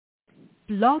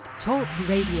Blog Talk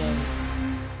Radio.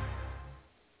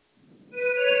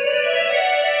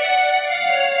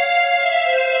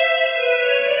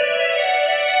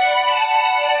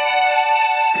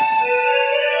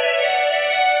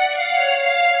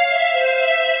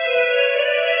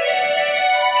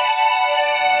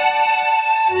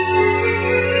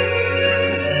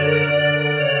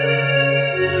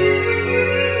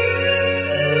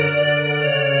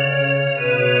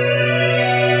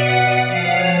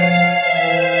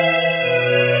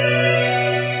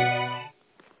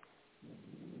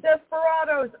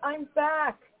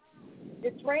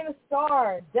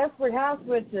 Desperate House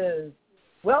Witches,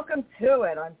 welcome to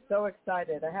it. I'm so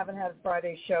excited. I haven't had a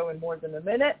Friday show in more than a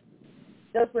minute.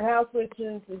 Desperate House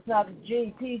Witches is not a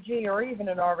G, PG, or even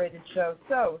an R-rated show.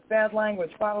 So, if bad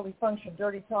language, bodily function,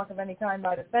 dirty talk of any kind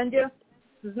might offend you,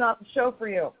 this is not the show for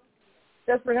you.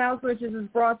 Desperate House Witches is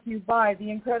brought to you by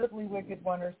the incredibly wicked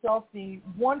one herself, the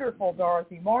wonderful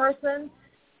Dorothy Morrison.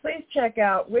 Please check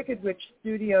out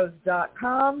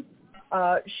wickedwitchstudios.com.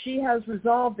 She has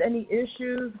resolved any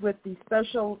issues with the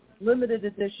special limited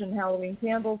edition Halloween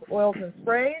candles, oils, and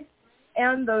sprays,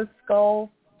 and those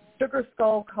sugar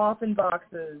skull coffin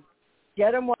boxes.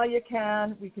 Get them while you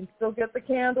can. We can still get the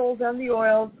candles and the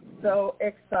oils. So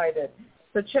excited.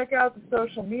 So check out the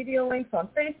social media links on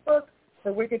Facebook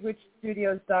for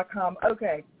wickedwitchstudios.com.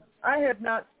 Okay, I have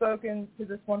not spoken to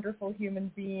this wonderful human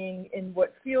being in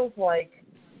what feels like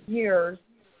years.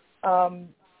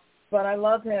 But I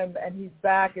love him, and he's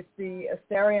back. It's the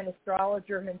Asterian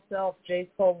Astrologer himself, Jade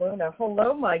Sol Luna.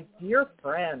 Hello, my dear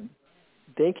friend.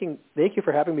 Thank you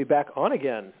for having me back on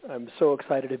again. I'm so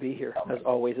excited to be here, as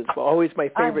always. It's always my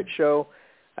favorite show.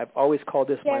 I've always called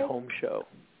this my home show.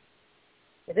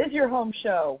 It is your home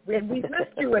show. We've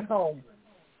missed you at home.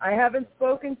 I haven't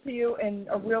spoken to you in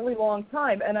a really long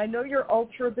time, and I know you're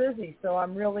ultra busy, so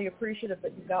I'm really appreciative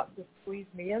that you got to squeeze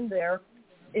me in there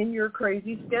in your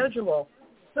crazy schedule.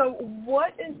 So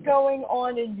what is going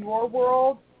on in your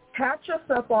world? Catch us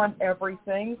up on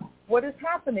everything. What is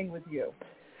happening with you?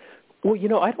 Well,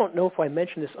 I don't know if I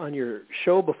mentioned this on your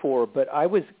show before, but I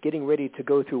was getting ready to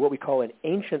go through what we call an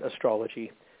ancient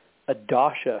astrology, a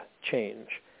dasha change.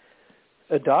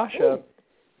 A dasha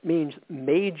means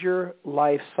major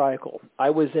life cycle. I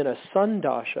was in a sun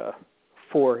dasha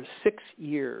for 6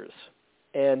 years,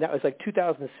 and that was like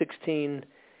 2016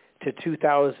 to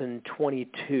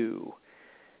 2022.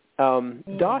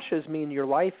 Dashas mean your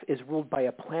life is ruled by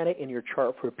a planet in your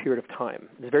chart for a period of time.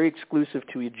 It's very exclusive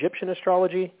to Egyptian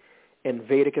astrology and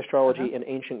Vedic astrology and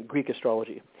ancient Greek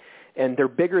astrology. And they're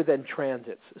bigger than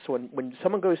transits. So when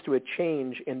someone goes through a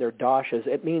change in their dashas,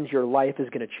 it means your life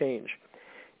is going to change.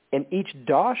 And each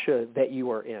dasha that you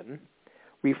are in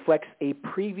reflects a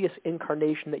previous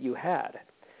incarnation that you had.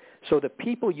 So the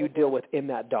people you deal with in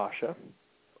that dasha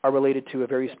are related to a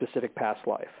very specific past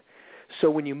life. So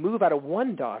when you move out of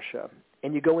one dasha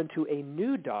and you go into a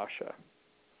new dasha,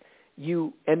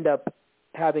 you end up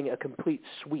having a complete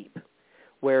sweep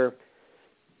where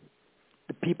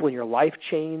the people in your life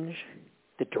change,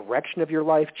 the direction of your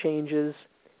life changes.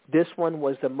 This one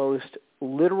was the most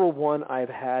literal one I've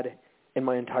had in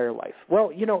my entire life.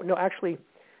 Well, actually,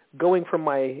 going from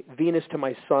my Venus to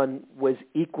my Sun was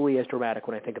equally as dramatic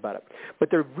when I think about it.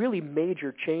 But they're really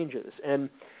major changes. And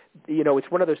it's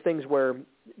one of those things where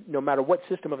no matter what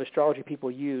system of astrology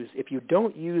people use, if you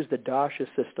don't use the dasha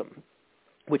system,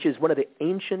 which is one of the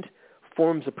ancient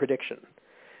forms of prediction,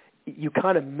 you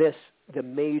kind of miss the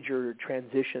major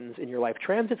transitions in your life.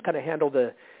 Transits kind of handle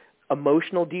the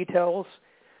emotional details.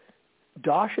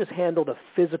 Dashas handle the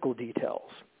physical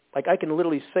details. Like I can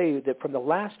literally say that from the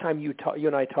last time you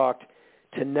and I talked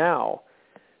to now,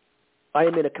 I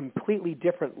am in a completely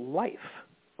different life.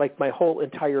 Like my whole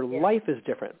entire life is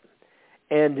different.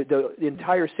 And the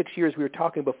entire 6 years we were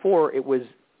talking before, it was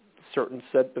a certain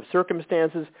set of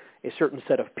circumstances, a certain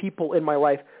set of people in my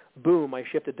life. Boom, I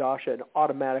shifted dasha, and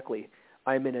automatically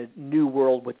I'm in a new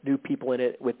world with new people in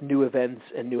it, with new events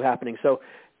and new happenings. So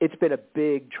it's been a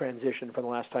big transition from the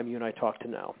last time you and I talked to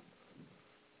now.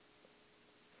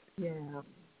 Yeah.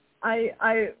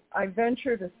 I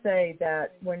venture to say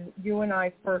that when you and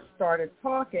I first started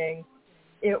talking,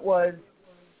 it was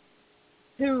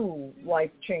 2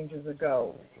 life changes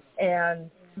ago, and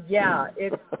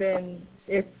it's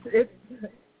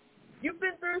you've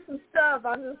been through some stuff.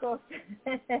 I'm just going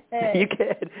to say. You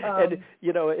can, and I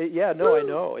know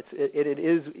it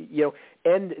is,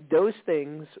 and those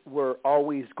things were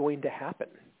always going to happen,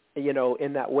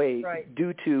 in that way,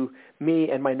 due to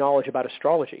me and my knowledge about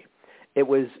astrology. It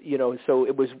was,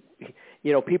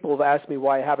 people have asked me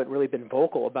why I haven't really been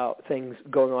vocal about things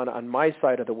going on my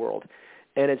side of the world.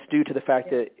 And it's due to the fact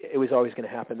that it was always going to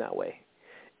happen that way.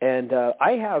 And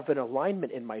I have an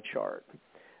alignment in my chart,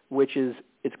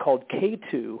 it's called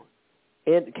K2,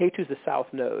 and K2 is the south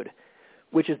node,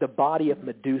 which is the body of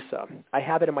Medusa. I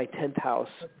have it in my 10th house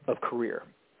of career.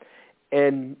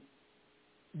 And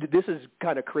this is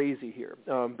kind of crazy here,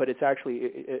 but it's actually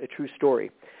a true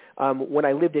story. When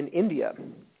I lived in India,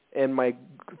 and my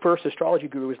first astrology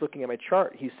guru was looking at my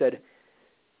chart, he said,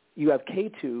 you have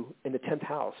K2 in the 10th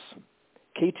house.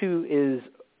 K2 is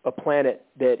a planet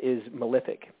that is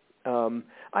malefic.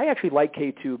 I actually like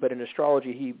K2, but in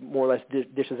astrology, he more or less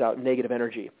dishes out negative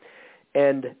energy.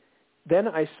 And then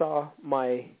I saw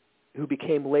who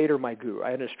became later my guru.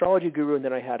 I had an astrology guru, and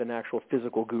then I had an actual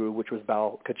physical guru, which was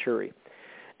Bhau Kalchuri.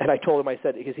 And I told him, I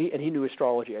said, because he knew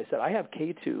astrology, I said, I have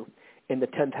K2 in the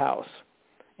 10th house.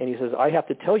 And he says, I have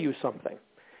to tell you something.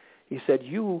 He said,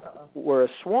 you were a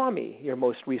Swami your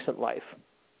most recent life,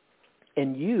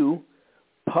 and you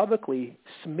publicly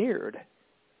smeared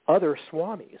other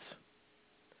Swamis.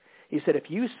 He said, if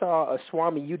you saw a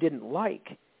Swami you didn't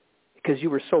like, because you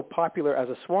were so popular as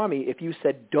a Swami, if you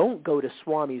said, don't go to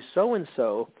Swami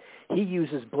so-and-so, he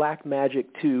uses black magic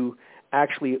to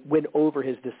actually win over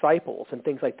his disciples and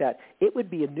things like that, it would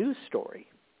be a news story.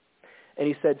 And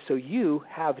he said, so you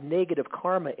have negative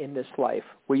karma in this life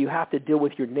where you have to deal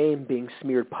with your name being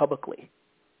smeared publicly.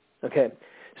 Okay,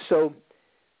 so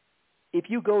if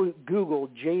you go Google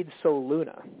Jade Sol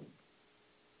Luna,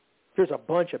 there's a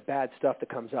bunch of bad stuff that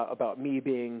comes out about me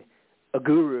being a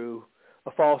guru,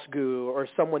 a false guru, or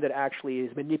someone that actually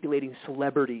is manipulating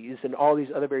celebrities and all these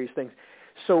other various things.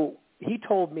 So he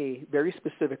told me very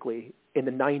specifically in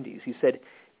the 90s, he said,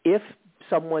 if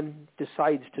someone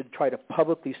decides to try to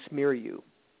publicly smear you,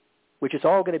 which is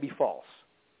all going to be false,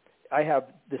 I have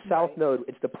the South Node,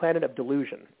 it's the planet of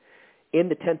delusion, in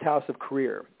the 10th house of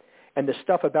career. And the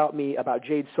stuff about me, about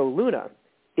Jade Sol Luna,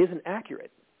 isn't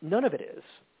accurate. None of it is.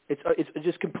 It's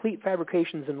just complete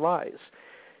fabrications and lies.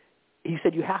 He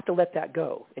said, you have to let that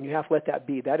go, and you have to let that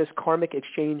be. That is karmic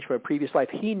exchange from a previous life.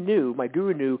 He knew, my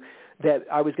guru knew, that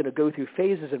I was going to go through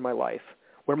phases in my life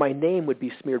where my name would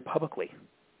be smeared publicly.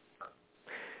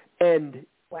 And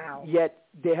yet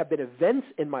there have been events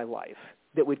in my life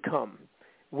that would come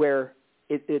where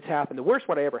it's happened. The worst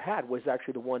one I ever had was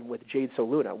actually the one with Jade Sol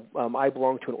Luna. I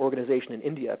belong to an organization in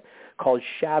India called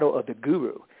Shadow of the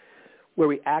Guru, where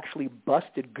we actually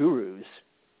busted gurus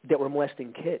that were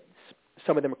molesting kids.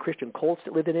 Some of them are Christian cults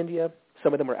that lived in India.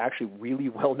 Some of them are actually really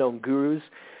well-known gurus.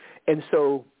 And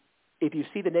so if you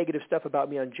see the negative stuff about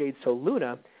me on Jade Sol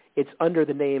Luna, it's under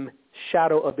the name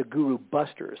Shadow of the Guru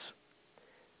Busters.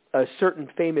 A certain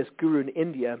famous guru in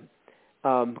India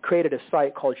created a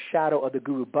site called Shadow of the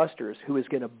Guru Busters, who is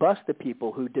going to bust the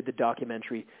people who did the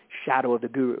documentary Shadow of the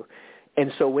Guru.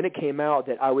 And so when it came out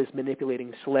that I was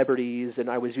manipulating celebrities and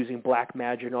I was using black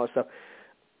magic and all that stuff,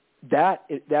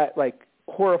 that like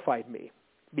horrified me,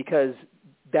 because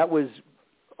that was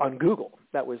on Google.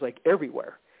 That was like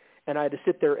everywhere. And I had to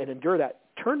sit there and endure that.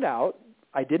 Turned out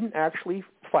I didn't actually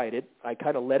fight it. I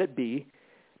kind of let it be.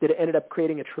 That it ended up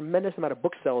creating a tremendous amount of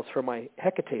book sales for my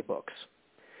Hecate books.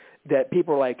 That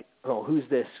people were like, oh, who's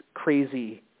this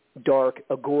crazy, dark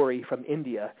Agori from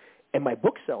India? And my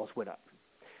book sales went up.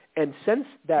 And since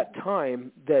that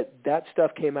time that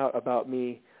stuff came out about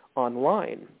me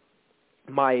online,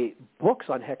 my books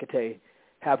on Hecate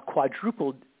have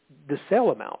quadrupled the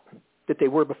sale amount that they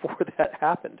were before that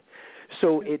happened.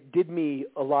 So it did me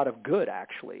a lot of good,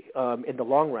 actually, in the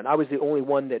long run. I was the only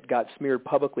one that got smeared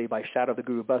publicly by Shadow of the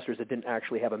Guru Busters that didn't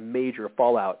actually have a major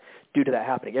fallout due to that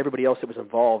happening. Everybody else that was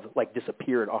involved, like,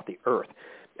 disappeared off the earth.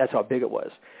 That's how big it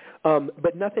was.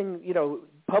 But nothing,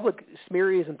 public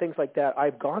smearies and things like that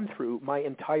I've gone through my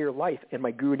entire life. And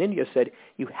my guru in India said,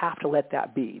 you have to let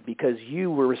that be, because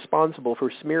you were responsible for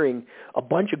smearing a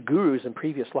bunch of gurus in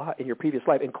your previous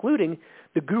life, including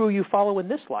the guru you follow in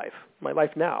this life, my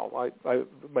life now.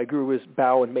 My guru was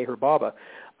Bhau and Meher Baba.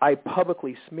 I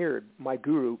publicly smeared my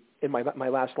guru in my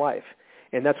last life.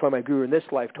 And that's why my guru in this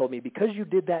life told me, because you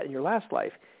did that in your last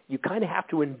life, you kind of have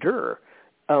to endure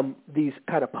these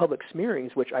kind of public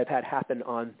smearings, which I've had happen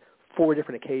on 4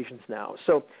 different occasions now.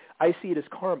 So I see it as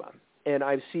karma, and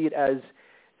I see it as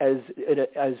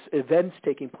events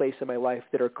taking place in my life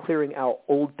that are clearing out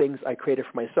old things I created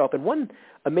for myself. And one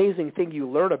amazing thing you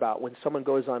learn about when someone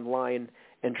goes online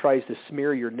and tries to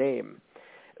smear your name,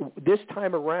 this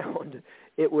time around,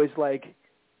 it was like,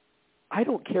 I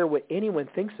don't care what anyone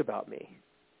thinks about me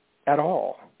at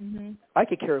all. Mm-hmm. I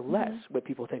could care less what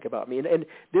people think about me. And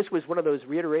this was one of those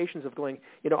reiterations of going,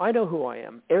 I know who I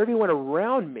am. Everyone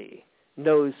around me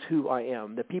knows who I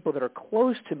am. The people that are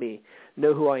close to me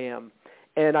know who I am.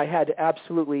 And I had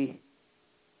absolutely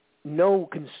no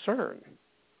concern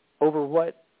over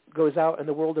what goes out in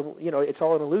the world, and, it's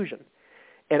all an illusion.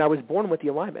 And I was born with the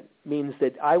alignment, means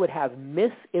that I would have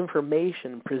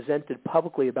misinformation presented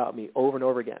publicly about me over and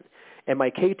over again. And my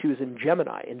K2 is in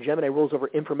Gemini, and Gemini rules over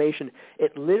information.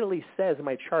 It literally says in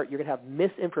my chart, you're going to have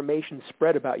misinformation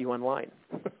spread about you online.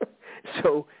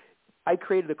 So I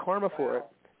created a karma for it.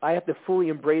 I have to fully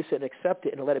embrace it and accept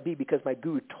it and let it be, because my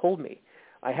guru told me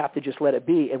I have to just let it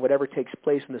be, and whatever takes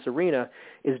place in this arena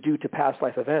is due to past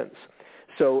life events.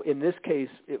 So in this case,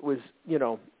 it was,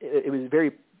 it was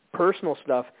very personal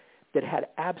stuff that had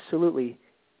absolutely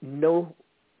no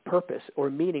purpose or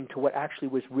meaning to what actually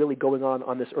was really going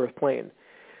on this earth plane.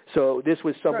 So this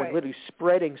was someone literally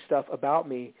spreading stuff about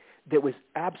me that was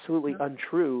absolutely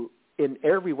untrue in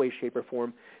every way, shape, or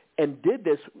form, and did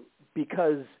this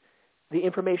because the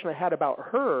information I had about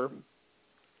her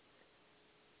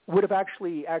would have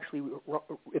actually,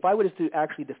 if I was to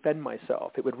actually defend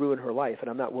myself, it would ruin her life, and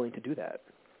I'm not willing to do that.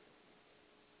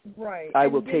 Right. I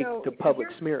will take the public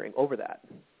smearing over that.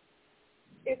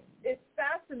 It's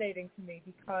fascinating to me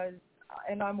because,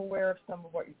 and I'm aware of some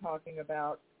of what you're talking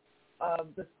about.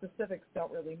 The specifics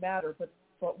don't really matter,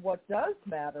 but what does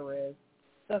matter is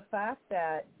the fact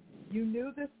that you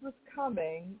knew this was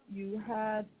coming, you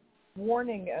had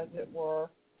warning, as it were,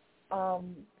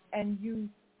 and you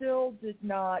still did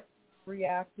not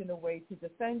react in a way to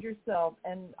defend yourself.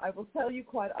 And I will tell you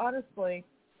quite honestly,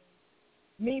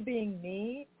 me being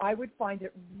me, I would find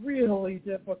it really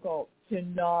difficult to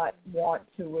not want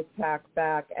to attack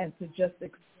back and to just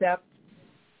accept,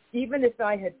 even if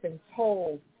I had been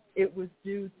told it was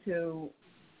due to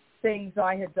things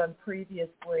I had done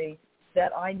previously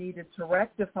that I needed to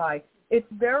rectify. It's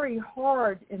very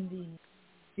hard in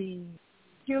the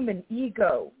human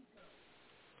ego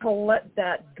to let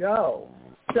that go.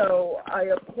 So I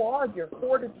applaud your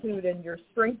fortitude and your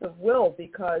strength of will,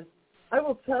 because I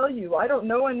will tell you, I don't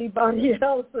know anybody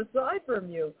else aside from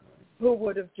you who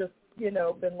would have just,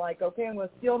 been like, okay, I'm going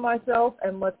to steel myself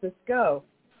and let this go.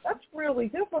 That's really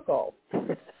difficult.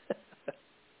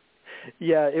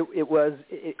 Yeah, it was.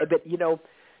 But,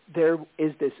 there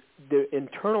is the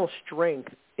internal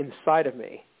strength inside of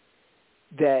me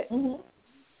that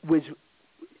was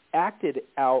acted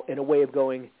out in a way of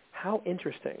going, how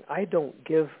interesting. I don't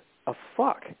give a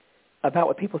fuck about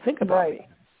what people think about me.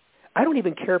 I don't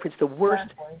even care if it's the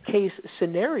worst case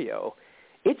scenario.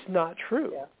 It's not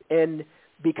true. Yeah. And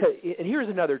here's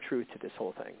another truth to this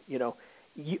whole thing.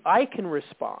 I can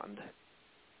respond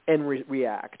and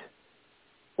react,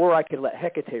 or I can let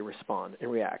Hecate respond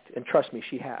and react. And trust me,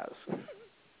 she has.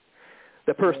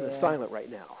 The person is silent right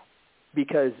now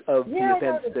because of the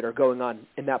events that are going on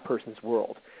in that person's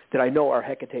world that I know are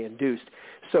Hecate induced.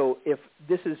 So if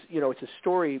this is, it's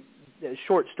a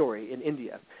short story in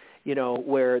India,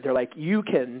 where they're like, you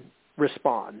can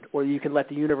respond or you can let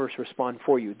the universe respond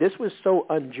for you. This was so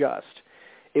unjust.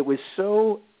 It was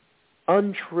so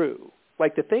untrue.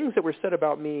 Like the things that were said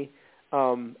about me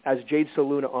as Jade Sol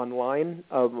Luna online,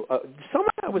 some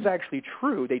of that was actually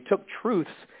true. They took truths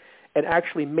and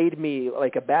actually made me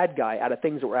like a bad guy out of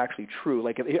things that were actually true.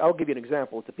 Like I'll give you an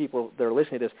example to people that are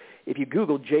listening to this. If you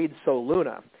Google Jade Sol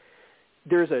Luna,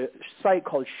 there's a site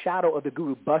called Shadow of the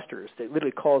Guru Busters that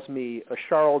literally calls me a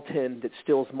charlatan that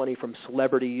steals money from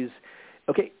celebrities.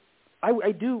 Okay,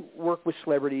 I do work with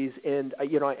celebrities, and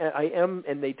I am,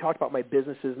 and they talked about my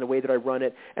businesses and the way that I run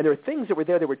it, and there are things that were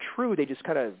there that were true. They just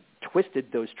kind of twisted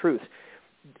those truths.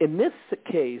 In this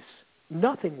case,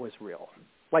 nothing was real,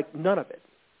 like none of it,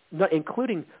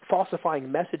 including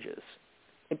falsifying messages,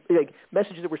 like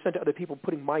messages that were sent to other people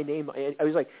putting my name. I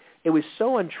was like, it was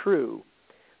so untrue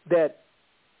that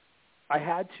I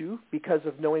had to, because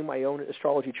of knowing my own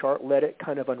astrology chart, let it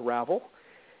kind of unravel.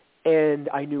 And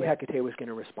I knew Hecate was going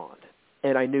to respond.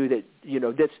 And I knew that,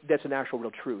 that's an actual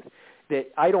real truth,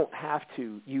 that I don't have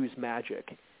to use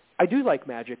magic. I do like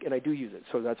magic, and I do use it,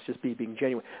 so that's just being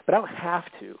genuine. But I don't have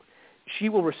to. She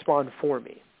will respond for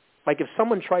me. Like if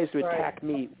someone tries to attack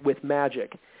me with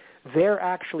magic, they're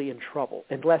actually in trouble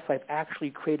unless I've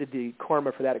actually created the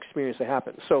karma for that experience to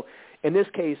happen. So in this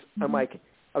case, I'm like,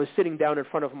 I was sitting down in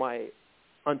front of my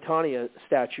Antania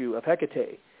statue of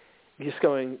Hecate, just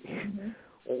going,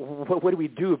 what do we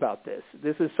do about this?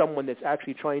 This is someone that's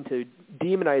actually trying to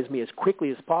demonize me as quickly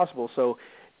as possible, so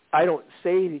I don't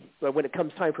say, when it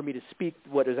comes time for me to speak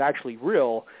what is actually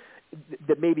real,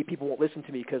 that maybe people won't listen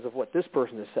to me because of what this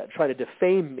person has said, trying to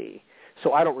defame me,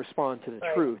 so I don't respond to the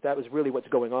truth. That was really what's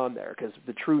going on there, because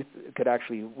the truth could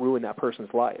actually ruin that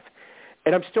person's life.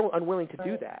 And I'm still unwilling to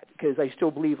do that, because I still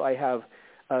believe I have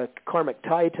a karmic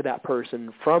tie to that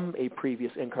person from a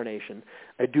previous incarnation.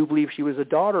 I do believe she was a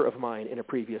daughter of mine in a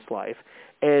previous life,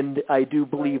 and I do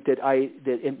believe that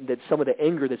that some of the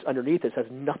anger that's underneath this has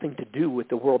nothing to do with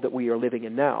the world that we are living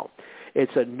in now.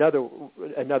 It's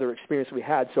another experience we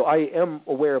had. So I am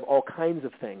aware of all kinds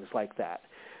of things like that.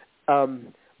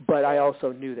 But I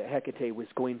also knew that Hecate was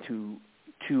going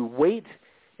to wait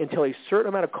until a certain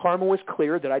amount of karma was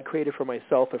cleared that I'd created for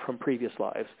myself and from previous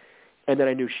lives, and then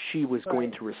I knew she was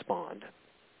going to respond,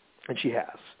 and she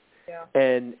has. Yeah.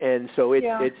 And so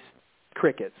it's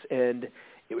crickets, and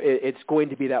it's going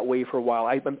to be that way for a while.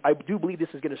 I do believe this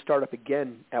is going to start up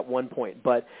again at one point,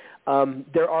 but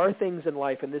there are things in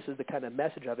life, and this is the kind of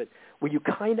message of it, where you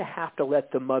kind of have to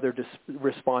let the mother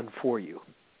respond for you.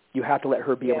 You have to let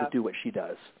her be able to do what she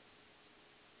does.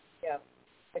 Yeah,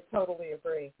 I totally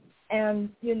agree. And,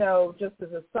 just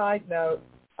as a side note,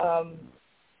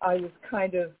 I was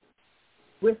kind of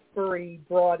whispery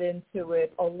brought into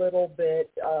it a little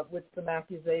bit with some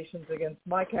accusations against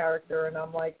my character, and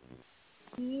I'm like,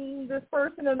 this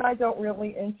person and I don't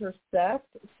really intersect,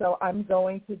 so I'm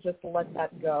going to just let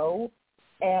that go.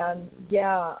 And,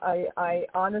 I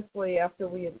honestly, after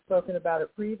we had spoken about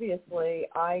it previously,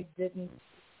 I didn't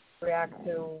react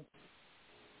to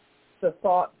the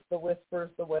thoughts, the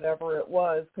whispers, the whatever it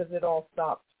was, because it all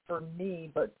stopped for me.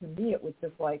 But to me, it was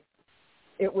just like,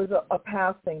 it was a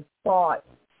passing thought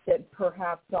that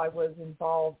perhaps I was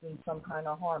involved in some kind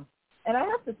of harm. And I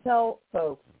have to tell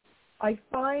folks, I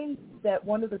find that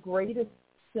one of the greatest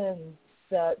sins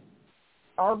that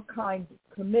our kind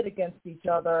commit against each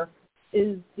other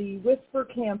is the whisper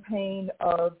campaign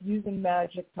of using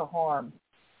magic to harm.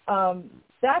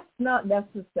 That's not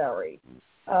necessary.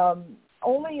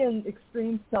 Only in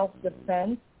extreme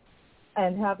self-defense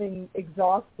and having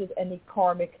exhausted any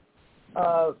karmic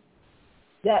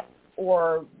debts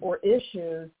or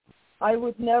issues, I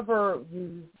would never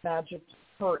use magic to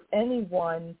hurt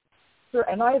anyone,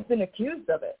 and I have been accused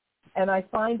of it. And I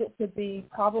find it to be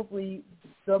probably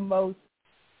the most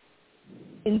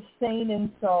insane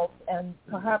insult and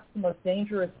perhaps the most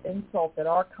dangerous insult that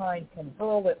our kind can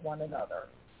hurl at one another.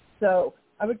 So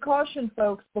I would caution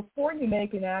folks, before you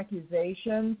make an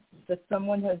accusation that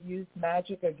someone has used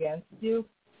magic against you,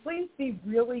 please be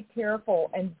really careful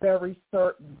and very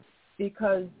certain,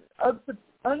 because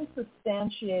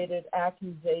unsubstantiated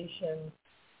accusations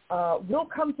will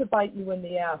come to bite you in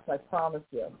the ass, I promise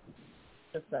you.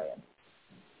 Just saying.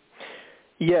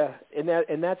 Yeah,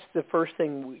 and that's the first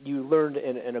thing you learned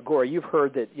in Agori. You've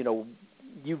heard that,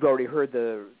 you've already heard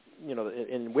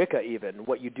in Wicca even,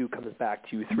 what you do comes back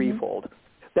to you threefold. Mm-hmm.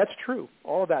 That's true.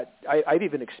 All of that, I've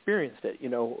even experienced it,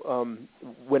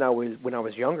 when I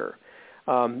was younger.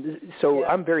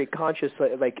 I'm very conscious.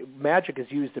 Like magic is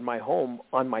used in my home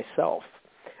on myself.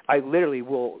 I literally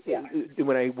will,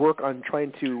 when I work on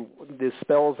the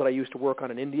spells that I used to work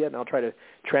on in India, and I'll try to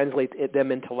translate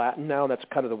them into Latin now. That's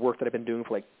kind of the work that I've been doing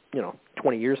for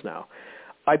 20 years now.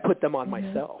 I put them on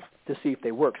myself to see if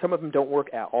they work. Some of them don't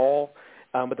work at all.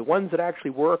 But the ones that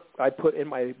actually work, I put in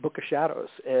my Book of Shadows,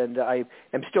 and I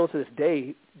am still to this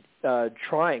day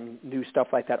trying new stuff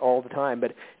like that all the time.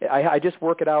 But I just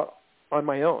work it out on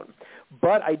my own.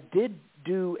 But I did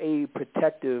do a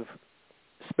protective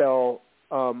spell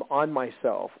on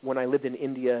myself when I lived in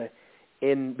India.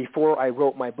 Before I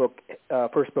wrote my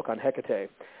first book on Hecate,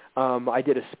 I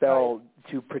did a spell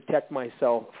to protect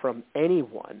myself from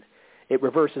anyone. It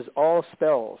reverses all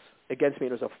spells against me.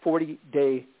 It was a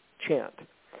 40-day chant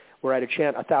where I had to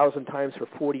chant 1,000 times for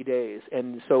 40 days.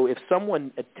 And so if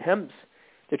someone attempts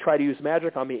to try to use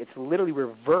magic on me, it's literally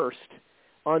reversed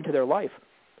onto their life.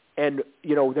 And,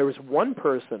 there was one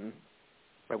person,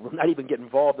 I will not even get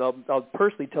involved. I'll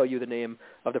personally tell you the name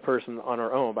of the person on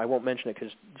her own, but I won't mention it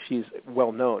because she's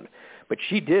well known. But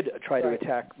she did try to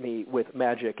attack me with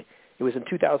magic. It was in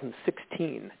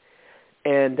 2016.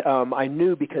 And I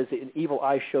knew because an evil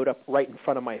eye showed up right in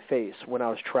front of my face when I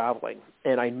was traveling,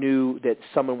 and I knew that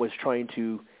someone was trying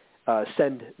to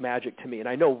send magic to me. And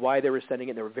I know why they were sending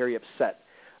it. They were very upset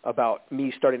about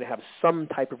me starting to have some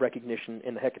type of recognition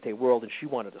in the Hecate world, and she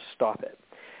wanted to stop it.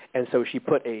 And so she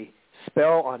put a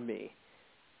spell on me,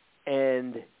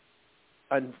 and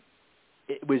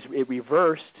it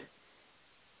reversed.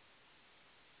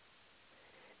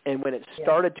 And when it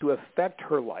started to affect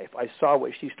her life, I saw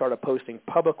what she started posting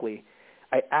publicly.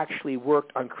 I actually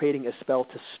worked on creating a spell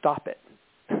to stop it.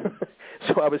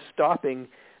 So I was stopping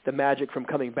the magic from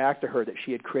coming back to her that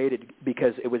she had created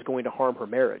because it was going to harm her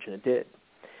marriage, and it did.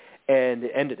 And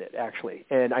it ended it, actually.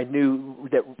 And I knew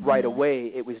that right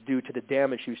away it was due to the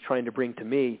damage she was trying to bring to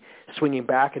me, swinging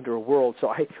back into her world. So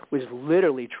I was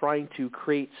literally trying to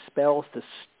create spells to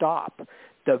stop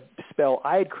the spell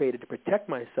I had created to protect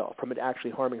myself from it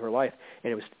actually harming her life,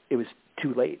 and it was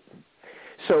too late.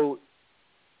 So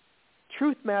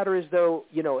truth matter is, though,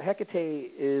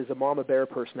 Hecate is a mama bear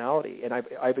personality, and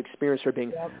I've experienced her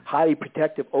being highly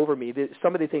protective over me.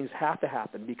 Some of the things have to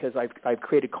happen because I've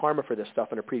created karma for this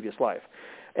stuff in a previous life,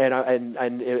 and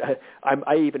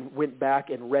I even went back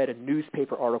and read a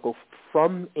newspaper article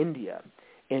from India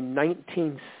in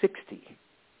 1960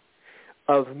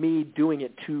 of me doing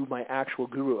it to my actual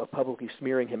guru, of publicly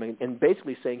smearing him and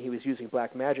basically saying he was using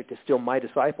black magic to steal my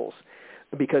disciples,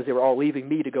 because they were all leaving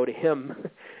me to go to him,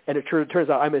 and it turns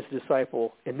out I'm his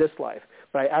disciple in this life.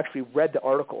 But I actually read the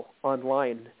article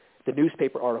online, the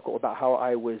newspaper article, about how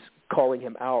I was calling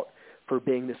him out for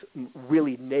being this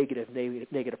really negative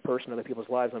person in other people's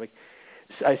lives. And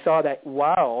I saw that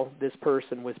while this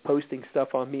person was posting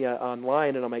stuff on me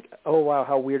online, and I'm like, oh, wow,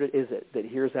 how weird is it that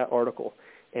here's that article,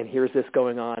 and here's this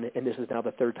going on, and this is now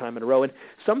the third time in a row. And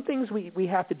some things we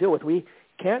have to deal with. We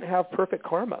can't have perfect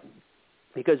karma,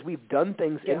 because we've done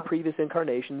things in previous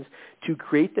incarnations to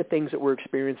create the things that we're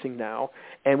experiencing now,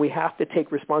 and we have to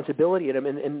take responsibility in them.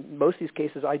 And in most of these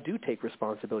cases, I do take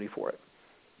responsibility for it.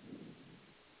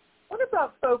 What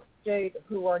about folks, Jade,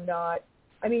 who are not,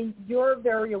 you're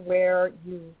very aware,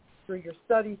 through your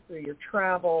studies, through your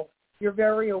travel, you're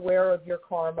very aware of your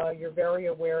karma, you're very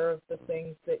aware of the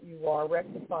things that you are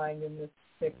rectifying in this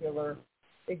particular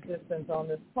existence on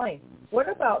this plane. What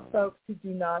about folks who do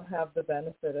not have the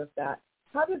benefit of that?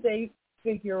 How do they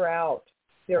figure out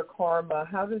their karma?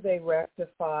 How do they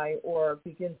rectify or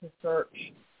begin to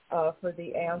search for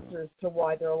the answers to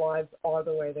why their lives are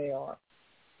the way they are?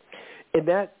 And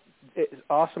that is an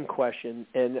awesome question,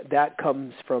 and that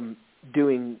comes from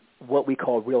doing what we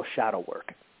call real shadow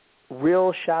work.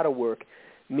 Real shadow work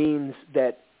means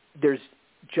that there's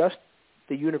just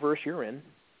the universe you're in.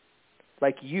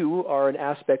 Like, you are an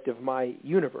aspect of my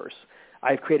universe.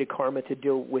 I've created karma to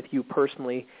deal with you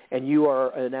personally, and you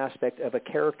are an aspect of a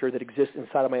character that exists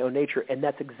inside of my own nature, and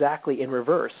that's exactly in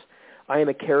reverse. I am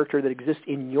a character that exists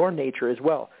in your nature as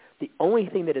well. The only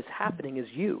thing that is happening is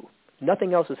you.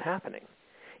 Nothing else is happening.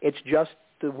 It's just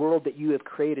the world that you have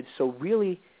created. So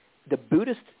really, the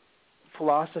Buddhist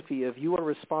philosophy of you are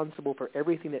responsible for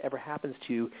everything that ever happens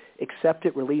to you, accept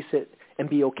it, release it, and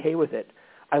be okay with it.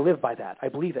 I live by that. I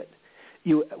believe it.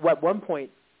 At one point,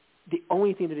 the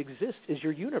only thing that exists is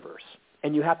your universe,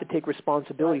 and you have to take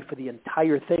responsibility for the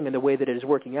entire thing and the way that it is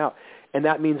working out. And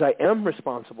that means I am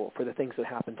responsible for the things that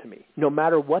happen to me, no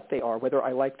matter what they are, whether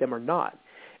I like them or not.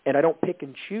 And I don't pick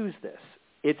and choose this.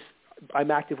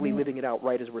 I'm actively living it out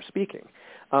right as we're speaking.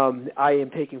 I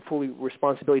am taking fully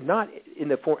responsibility, not in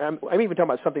the form, I'm even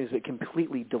talking about something that's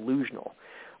completely delusional,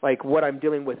 like what I'm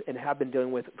dealing with and have been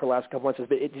dealing with for the last couple months.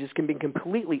 But it just can be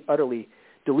completely, utterly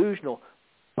delusional.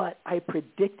 But I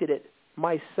predicted it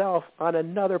myself on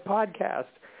another podcast.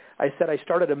 I said I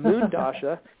started a moon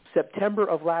dasha September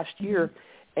of last year,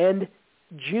 and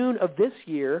June of this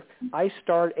year I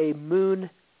start a moon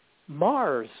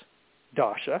Mars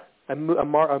dasha, a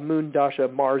moon dasha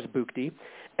Mars bhukti,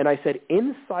 and I said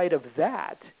inside of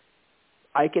that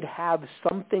I could have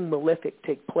something malefic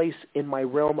take place in my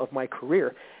realm of my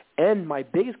career. And my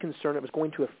biggest concern, it was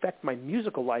going to affect my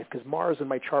musical life, because Mars in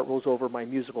my chart rolls over my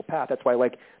musical path. That's why I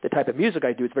like the type of music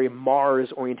I do. It's very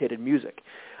Mars-oriented music.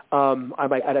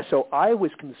 So I was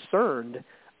concerned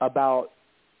about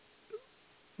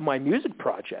my music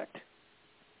project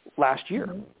last year.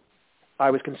 Mm-hmm.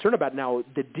 I was concerned about, now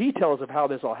the details of how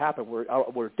this all happened were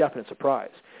a definite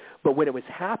surprise. But when it was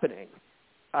happening,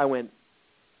 I went,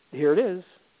 here it is.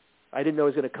 I didn't know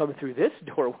it was going to come through this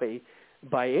doorway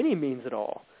by any means at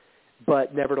all.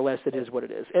 But nevertheless, it is what it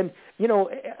is. And,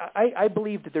 I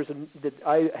believe that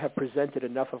I have presented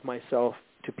enough of myself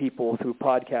to people through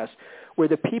podcasts where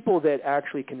the people that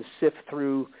actually can sift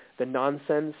through the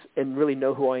nonsense and really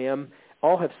know who I am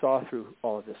all have saw through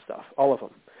all of this stuff, all of them.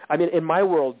 In my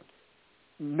world,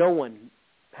 no one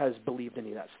has believed any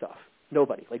of that stuff.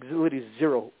 Nobody. Like, literally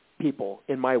zero people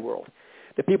in my world.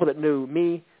 The people that knew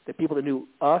me, the people that knew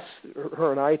us,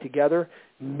 her and I together,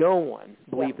 no one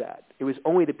believed that. It was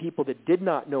only the people that did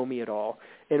not know me at all,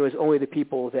 and it was only the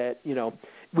people that,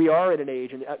 we are at an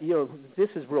age, and, this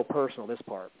is real personal, this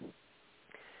part.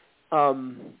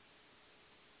 In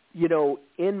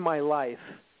my life,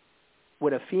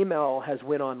 when a female has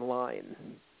went online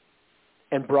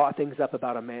and brought things up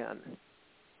about a man,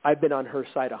 I've been on her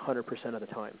side 100% of the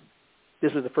time.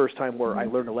 This was the first time where I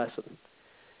learned a lesson.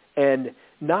 And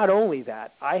not only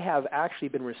that, I have actually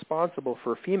been responsible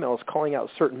for females calling out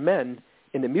certain men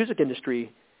in the music industry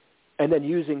and then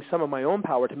using some of my own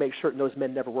power to make certain those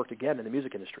men never worked again in the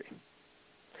music industry.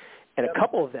 And a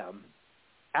couple of them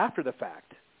after the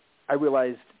fact, I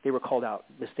realized they were called out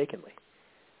mistakenly.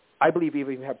 I believe you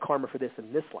even have karma for this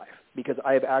in this life, because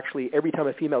I have actually, every time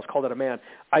a female is called out a man,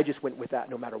 I just went with that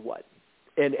no matter what,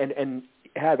 and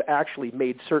have actually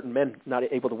made certain men not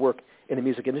able to work in the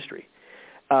music industry.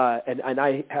 And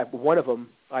I have one of them,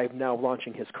 I'm now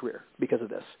launching his career because of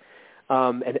this.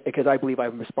 And because I believe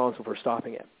I'm responsible for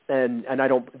stopping it. And I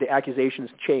don't, the accusations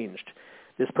changed.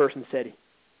 This person said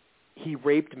he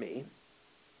raped me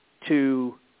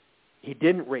to, he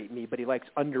didn't rape me, but he likes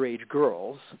underage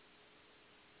girls.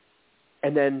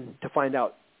 And then to find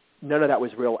out none of that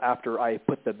was real after I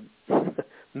put the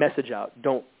message out,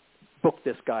 don't book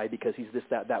this guy because he's this,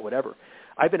 that, whatever.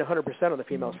 I've been 100% on the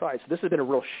female side. So this has been a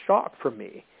real shock for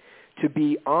me to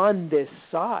be on this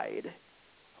side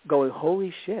going,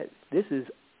 holy shit, this is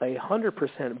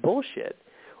 100% bullshit.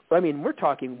 I mean, we're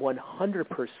talking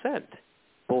 100%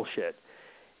 bullshit.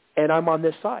 And I'm on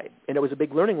this side. And it was a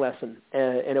big learning lesson.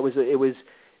 And it was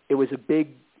a big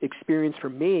experience for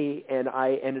me, and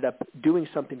I ended up doing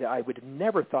something that I would have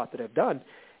never thought that I've done,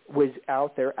 was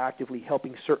out there actively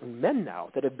helping certain men now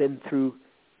that have been through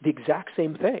the exact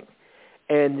same thing.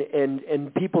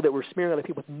 And people that were smearing other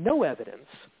people with no evidence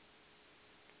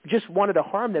just wanted to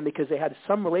harm them because they had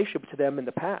some relationship to them in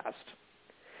the past.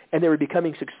 And they were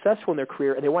becoming successful in their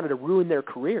career, and they wanted to ruin their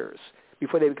careers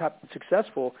before they got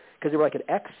successful because they were like an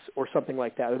ex or something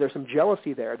like that, or there's some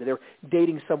jealousy there, that they were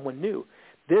dating someone new.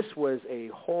 This was a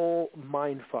whole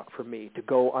mind fuck for me to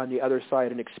go on the other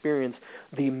side and experience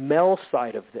the male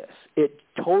side of this. It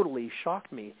totally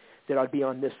shocked me that I'd be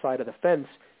on this side of the fence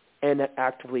and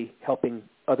actively helping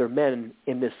other men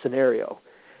in this scenario,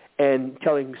 and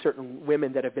telling certain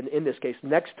women that have been in this case,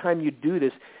 next time you do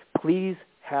this, please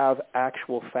have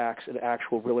actual facts and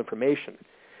actual real information.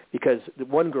 Because the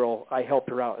one girl, I helped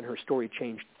her out, and her story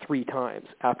changed 3 times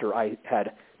after I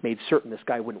had made certain this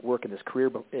guy wouldn't work in this career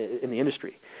in the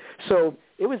industry. So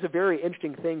it was a very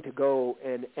interesting thing to go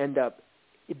and end up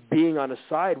being on a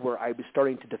side where I was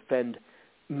starting to defend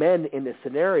men in this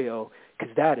scenario,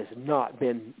 because that has not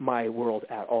been my world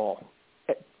at all.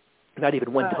 Not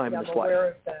even one time in this life. I'm aware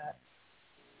of that.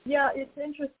 Yeah, it's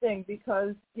interesting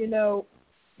because, you know,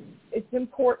 it's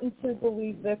important to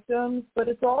believe victims, but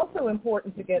it's also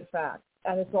important to get facts,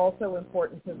 and it's also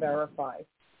important to verify.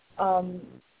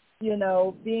 You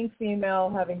know, being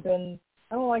female, having been,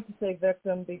 I don't like to say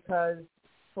victim because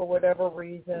for whatever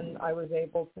reason I was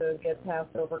able to get past,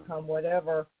 overcome,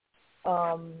 whatever,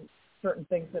 certain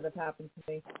things that have happened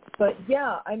to me. But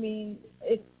yeah, I mean,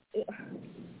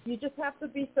 you just have to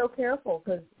be so careful,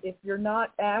 because if you're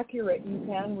not accurate, you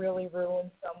can really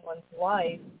ruin someone's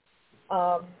life.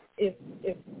 If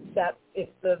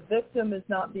the victim is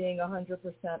not being 100%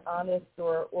 honest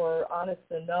or honest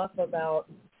enough about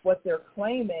what they're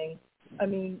claiming, I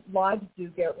mean, lives do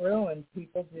get ruined.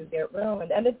 People do get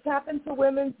ruined. And it's happened to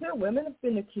women, too. Women have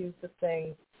been accused of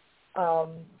things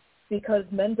because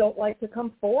men don't like to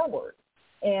come forward.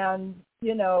 And,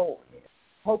 you know,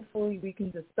 hopefully we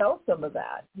can dispel some of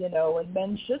that, you know, and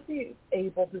men should be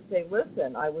able to say,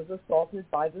 listen, I was assaulted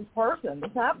by this person.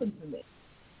 This happened to me.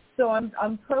 So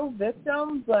I'm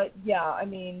pro-victim, but, yeah, I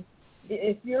mean,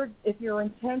 if your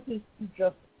intent is to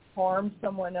just harm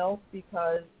someone else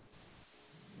because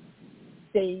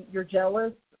you're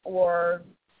jealous or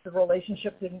the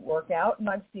relationship didn't work out, and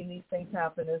I've seen these things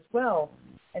happen as well,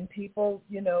 and people,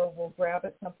 you know, will grab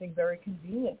at something very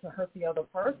convenient to hurt the other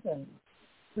person.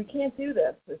 We can't do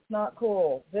this. It's not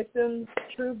cool. Victims,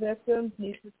 true victims,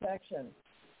 need protection.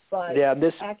 But yeah,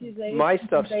 accusations, my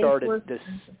stuff started this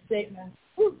statement.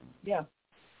 Yeah.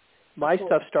 My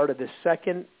stuff started the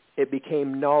second it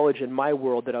became knowledge in my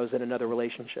world that I was in another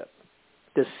relationship.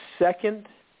 The second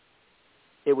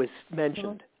it was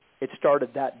mentioned, it started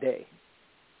that day.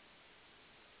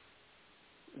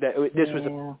 That this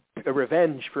was a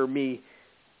revenge for me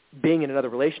being in another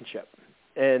relationship,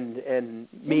 and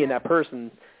me and that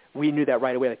person, we knew that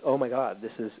right away. Like, oh my God,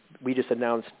 we just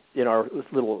announced in our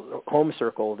little home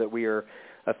circle that we are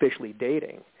officially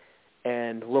dating,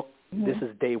 and look, this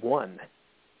is day one.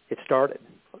 It started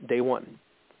day one.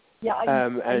 Yeah,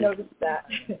 I noticed that.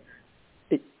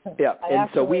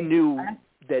 So we knew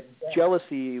that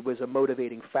jealousy was a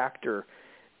motivating factor.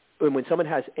 And when someone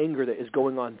has anger that is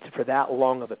going on for that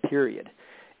long of a period,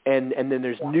 and then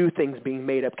there's new things being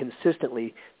made up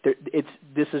consistently,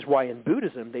 this is why in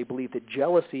Buddhism they believe that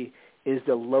jealousy is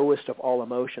the lowest of all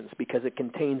emotions, because it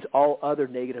contains all other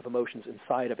negative emotions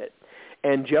inside of it.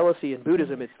 And jealousy in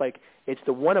Buddhism, it's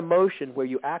the one emotion where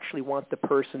you actually want the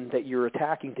person that you're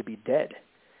attacking to be dead.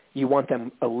 You want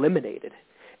them eliminated.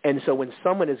 And so when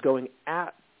someone is going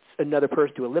at another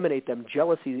person to eliminate them,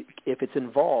 jealousy, if it's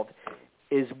involved,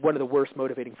 is one of the worst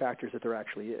motivating factors that there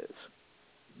actually is.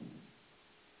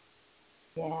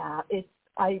 Yeah,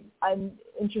 I'm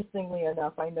interestingly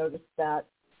enough, I noticed that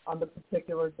on the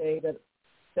particular day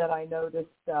that I noticed,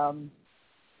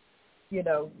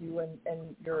 you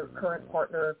and your current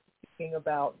partner speaking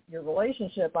about your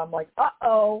relationship. I'm like,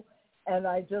 uh-oh. And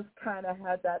I just kind of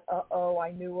had that, uh-oh,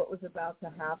 I knew what was about to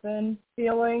happen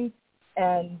feeling.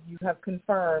 And you have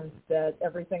confirmed that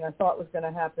everything I thought was going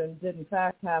to happen did in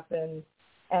fact happen.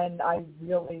 And I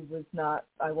really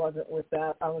I wasn't with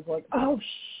that. I was like, oh,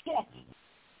 shit,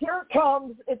 here it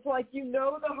comes. It's like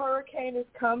the hurricane is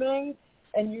coming,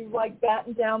 and you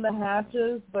batten down the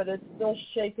hatches, but it's still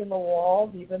shaking the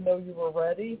walls even though you were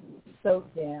ready. So,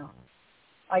 yeah,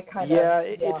 I kind of... Yeah,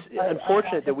 it's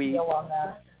unfortunate that we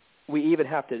even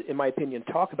have to, in my opinion,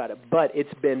 talk about it, but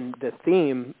it's been the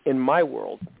theme in my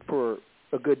world for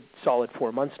a good solid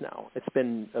 4 months now. It's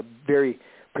been a very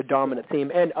predominant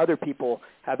theme, and other people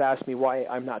have asked me why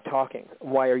I'm not talking.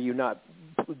 Why are you not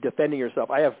defending yourself?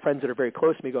 I have friends that are very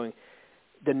close to me going,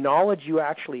 the knowledge you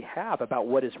actually have about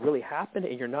what has really happened,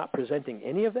 and you're not presenting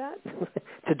any of that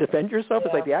to defend yourself.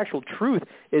 It's like the actual truth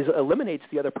eliminates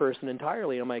the other person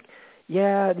entirely. I'm like,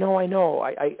 yeah, no, I know.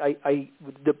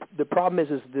 The problem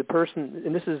is the person,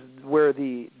 and this is where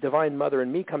the Divine Mother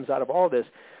in me comes out of all this,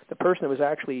 the person that was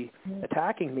actually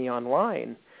attacking me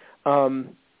online,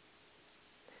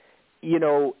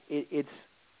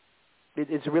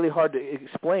 it's really hard to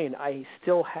explain. I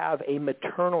still have a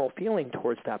maternal feeling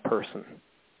towards that person.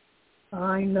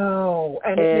 I know,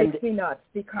 and it makes me nuts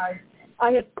because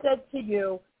I had said to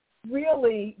you,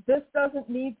 really, this doesn't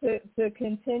need to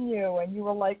continue, and you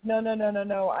were like, no,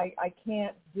 I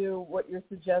can't do what you're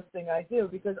suggesting I do,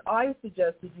 because I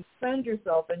suggested you defend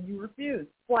yourself, and you refused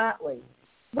flatly,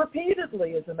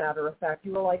 repeatedly, as a matter of fact.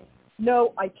 You were like,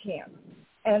 no, I can't,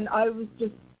 and I was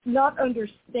just not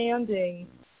understanding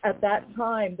at that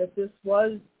time that this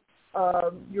was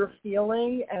your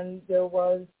feeling, and there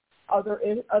was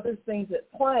other things at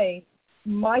play.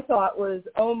 My thought was,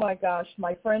 oh my gosh,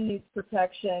 my friend needs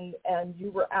protection, and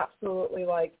you were absolutely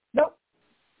like, nope,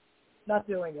 not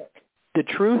doing it. The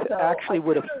truth actually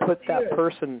would have put that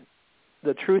person,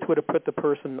 the truth would have put the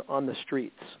person on the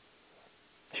streets.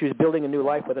 She was building a new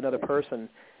life with another person,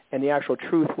 and the actual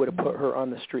truth would have put her on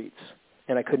the streets,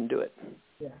 and I couldn't do it.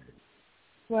 Yeah.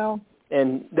 Well.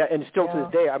 And still to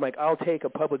this day, I'm like, I'll take a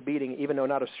public beating, even though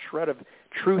not a shred of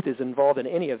truth is involved in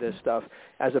any of this stuff,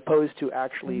 as opposed to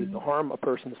actually harm a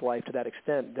person's life to that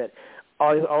extent. That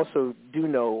I also do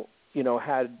know, she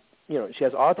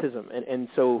has autism, and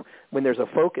so when there's a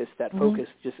focus, that focus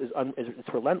just it's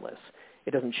relentless.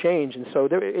 It doesn't change, and so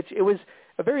it was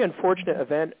a very unfortunate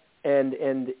event, and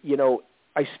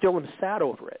I still am sad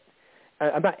over it.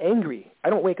 I'm not angry.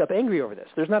 I don't wake up angry over this.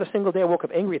 There's not a single day I woke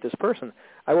up angry at this person.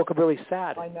 I woke up really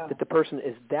sad that the person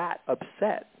is that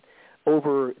upset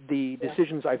over the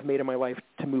decisions I've made in my life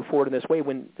to move forward in this way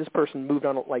when this person moved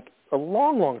on like a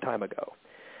long, long time ago.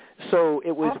 So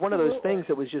it was one of those things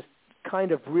that was just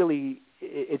kind of really,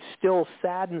 it still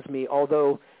saddens me,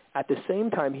 although at the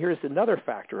same time, here's another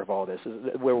factor of all this,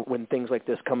 is where when things like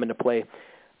this come into play,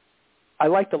 I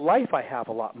like the life I have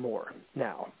a lot more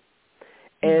now.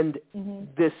 And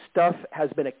this stuff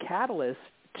has been a catalyst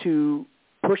to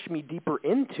push me deeper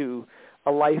into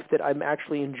a life that I'm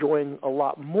actually enjoying a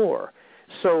lot more.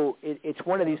 So it's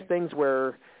one of these things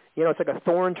where, it's like a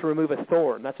thorn to remove a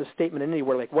thorn. That's a statement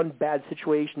anywhere. Like one bad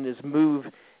situation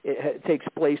it takes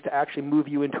place to actually move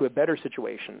you into a better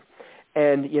situation.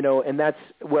 And, and that's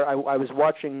where I was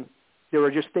watching. There were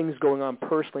just things going on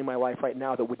personally in my life right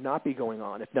now that would not be going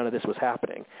on if none of this was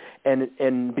happening.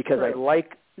 And because I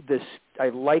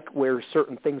like where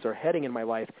certain things are heading in my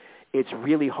life, it's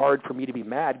really hard for me to be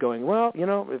mad going, well,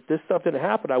 if this stuff didn't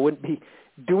happen, I wouldn't be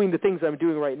doing the things I'm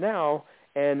doing right now,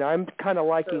 and I'm kind of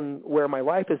liking where my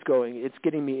life is going. It's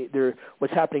getting me there.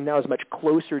 What's happening now is much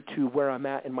closer to where I'm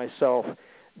at in myself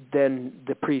than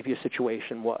the previous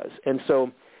situation was. And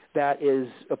so that is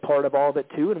a part of all of it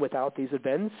too, and without these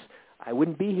events, I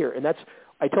wouldn't be here. And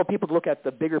I tell people to look at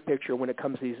the bigger picture when it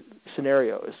comes to these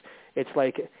scenarios. It's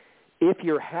like, if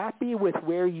you're happy with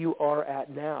where you are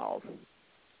at now,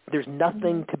 there's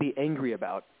nothing to be angry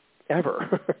about,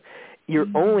 ever. You're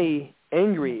only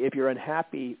angry if you're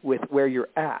unhappy with where you're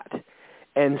at.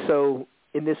 And so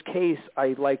in this case,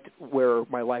 I liked where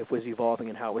my life was evolving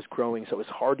and how it was growing, so it was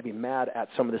hard to be mad at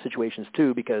some of the situations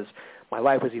too, because my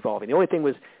life was evolving. The only thing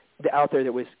was out there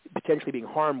that was potentially being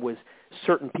harmed was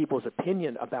certain people's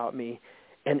opinion about me.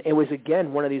 And it was,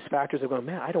 again, one of these factors of going,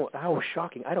 man, how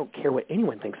shocking. I don't care what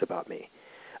anyone thinks about me.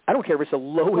 I don't care if it's the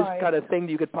lowest kind of thing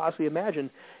that you could possibly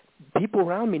imagine. People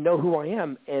around me know who I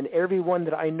am, and everyone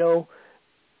that I know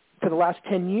for the last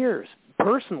 10 years,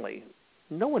 personally,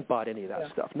 no one bought any of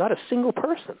that stuff, not a single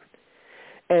person.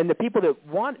 And the people that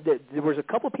there was a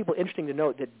couple of people, interesting to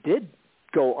note, that did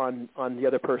go on the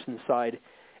other person's side,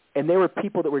 and they were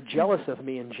people that were jealous of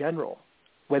me in general,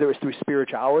 whether it was through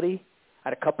spirituality. I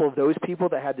had a couple of those people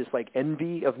that had this like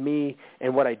envy of me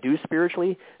and what I do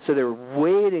spiritually, so they were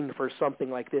waiting for something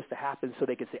like this to happen so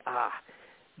they could say,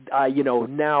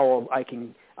 now I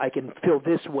can feel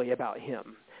this way about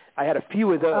him. I had a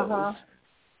few of those.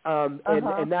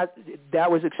 And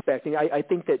that was expecting. I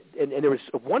think that, and there was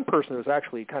one person that was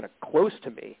actually kind of close to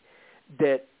me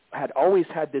that had always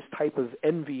had this type of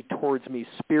envy towards me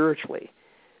spiritually,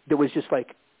 that was just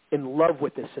like in love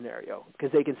with this scenario,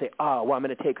 because they can say, I'm going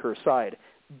to take her side.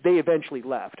 They eventually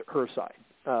left her side,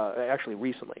 actually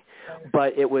recently.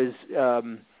 But it was,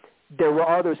 there were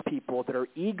all those people that are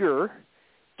eager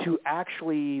to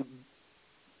actually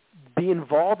be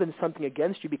involved in something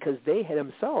against you because they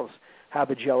themselves have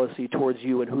a jealousy towards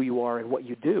you and who you are and what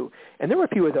you do. And there were a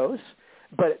few of those,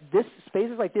 but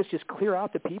spaces like this just clear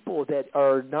out the people that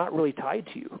are not really tied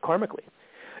to you karmically.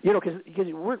 Because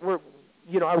we're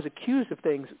I was accused of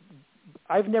things.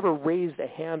 I've never raised a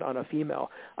hand on a female.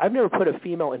 I've never put a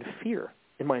female in fear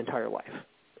in my entire life,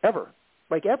 ever.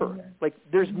 Like ever. Like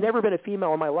there's never been a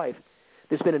female in my life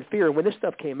that's been in fear. And when this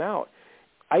stuff came out,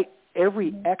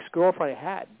 every ex-girlfriend I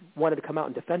had wanted to come out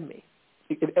and defend me.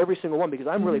 Every single one, because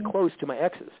I'm really close to my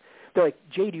exes. They're like,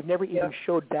 Jade, you've never even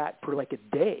showed that for like a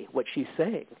day, what she's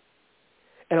saying.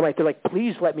 And they're like,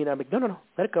 please let me know. I'm like, no,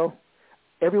 let it go.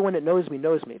 Everyone that knows me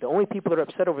knows me. The only people that are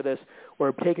upset over this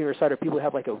or taking her side are people that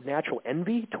have like a natural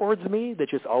envy towards me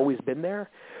that's just always been there,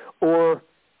 or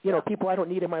people I don't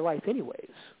need in my life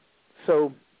anyways.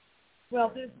 So,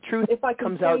 truth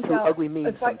comes out through ugly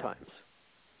means sometimes.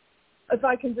 If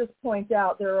I can just point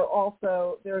out, there's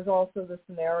also the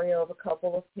scenario of a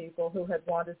couple of people who had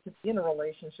wanted to be in a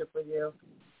relationship with you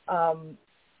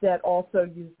that also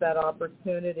used that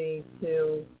opportunity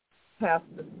to pass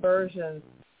dispersions.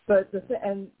 But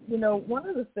one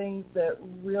of the things that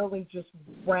really just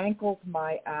rankled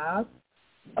my ass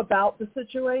about the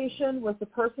situation was the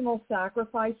personal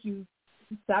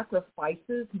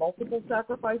multiple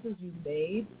sacrifices you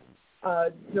made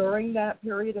during that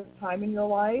period of time in your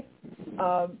life,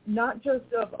 not just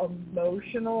of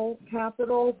emotional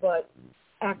capital, but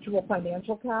actual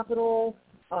financial capital,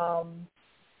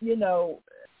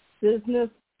 business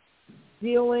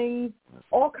dealings,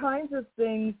 all kinds of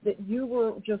things that you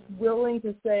were just willing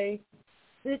to say,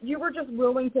 that you were just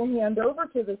willing to hand over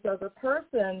to this other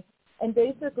person and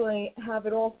basically have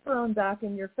it all thrown back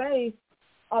in your face.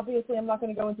 Obviously, I'm not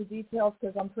going to go into details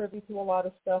because I'm privy to a lot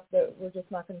of stuff that we're just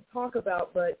not going to talk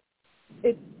about, but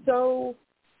it's so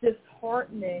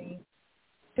disheartening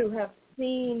to have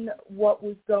seen what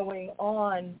was going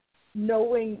on,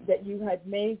 knowing that you had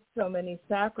made so many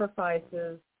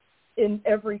sacrifices in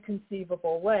every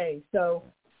conceivable way. So,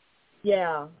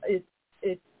 yeah, it's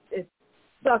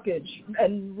suckage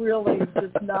and really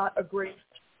just not a great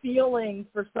feeling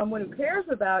for someone who cares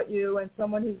about you and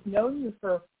someone who's known you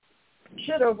for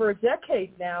over a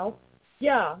decade now.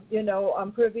 Yeah,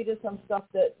 I'm privy to some stuff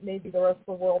that maybe the rest of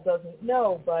the world doesn't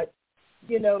know, but,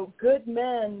 good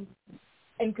men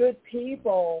and good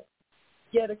people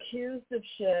get accused of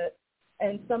shit,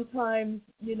 and sometimes,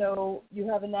 you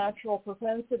have a natural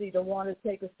propensity to want to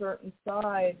take a certain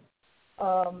side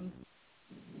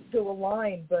to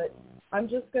align, but I'm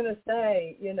just going to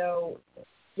say,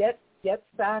 get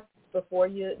facts before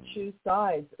you choose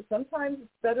sides. Sometimes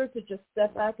it's better to just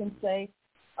step back and say,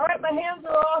 all right, my hands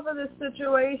are off of this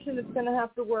situation. It's going to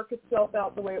have to work itself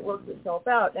out the way it works itself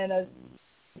out. And as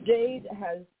Jade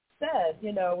has said,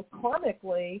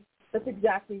 karmically, that's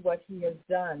exactly what he has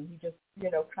done. He just,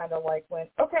 kind of like went,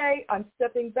 okay, I'm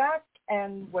stepping back,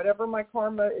 and whatever my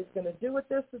karma is going to do with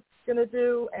this, it's going to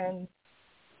do, and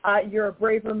you're a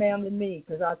braver man than me,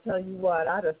 because I'll tell you what,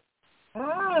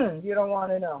 you don't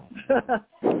want to know.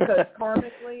 Because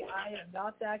karmically, I am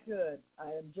not that good. I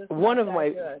am just one of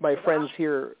my friends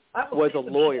here was a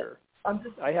lawyer.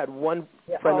 I had one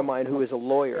friend of mine who was a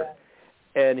lawyer,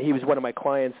 and he was one of my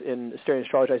clients in Asterian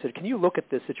Astrology. I said, can you look at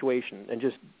this situation and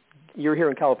just, you're here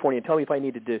in California, and tell me if I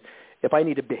need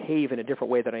to behave in a different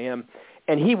way than I am.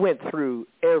 And he went through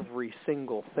every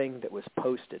single thing that was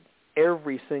posted,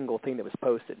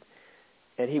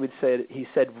 And he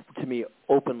said to me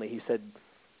openly, he said,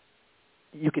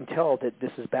 you can tell that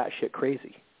this is batshit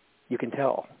crazy. You can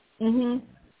tell.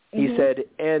 He said,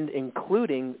 and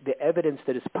including the evidence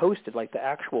that is posted, like the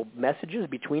actual messages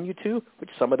between you two, which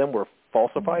some of them were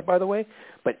falsified, by the way,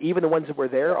 but even the ones that were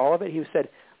there, all of it, he said,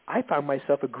 I found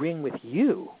myself agreeing with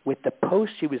you with the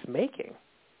post she was making.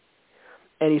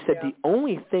 And he said the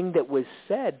only thing that was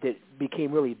said that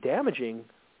became really damaging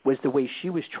was the way she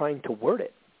was trying to word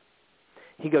it.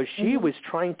 He goes, she was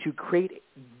trying to create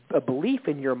a belief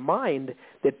in your mind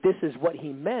that this is what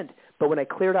he meant, but when I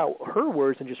cleared out her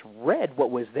words and just read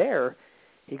what was there,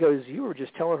 he goes, you were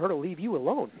just telling her to leave you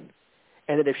alone.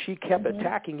 And that if she kept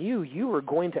attacking you, you were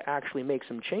going to actually make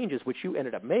some changes, which you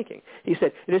ended up making. He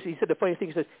said the funny thing,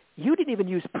 he says, you didn't even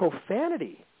use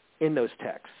profanity in those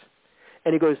texts.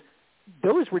 And he goes,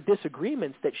 those were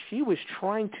disagreements that she was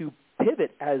trying to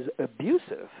pivot as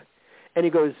abusive. And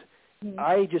he goes,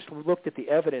 I just looked at the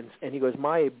evidence, and he goes,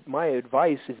 my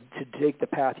advice is to take the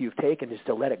path you've taken, is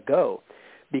to let it go,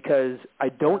 because I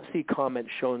don't see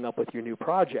comments showing up with your new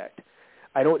project.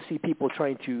 I don't see people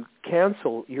trying to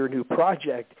cancel your new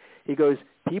project. He goes,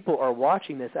 people are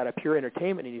watching this out of pure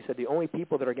entertainment, and he said the only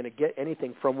people that are going to get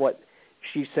anything from what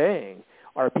she's saying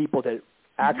are people that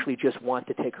actually just want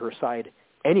to take her side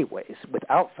anyways,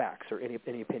 without facts or any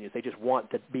opinions. They just want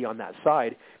to be on that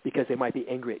side because they might be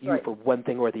angry at you for one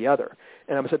thing or the other.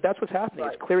 And I said, that's what's happening.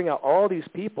 It's clearing out all these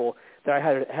people that I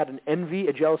had an envy,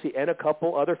 a jealousy, and a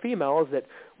couple other females that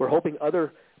were hoping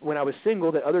when I was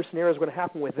single, that other scenarios were going to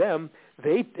happen with them.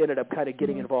 They ended up kind of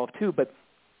getting involved too. But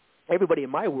everybody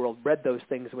in my world read those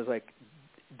things and was like,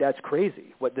 that's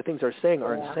crazy. What the things they're saying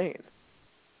are insane.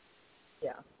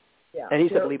 Yeah. Yeah. And he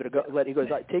said, leave it go. He goes,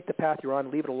 take the path you're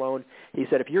on, leave it alone. He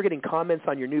said, if you're getting comments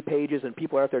on your new pages and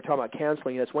people are out there talking about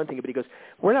canceling, that's one thing. But he goes,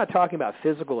 we're not talking about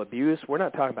physical abuse. We're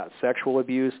not talking about sexual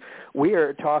abuse. We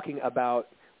are talking about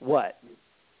what?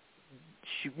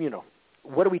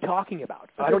 What are we talking about?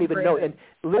 I don't even know. And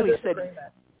literally said,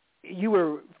 you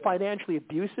were financially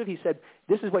abusive. He said,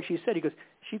 this is what she said. He goes,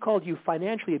 she called you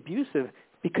financially abusive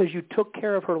because you took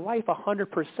care of her life 100%.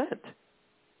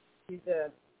 She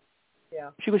did.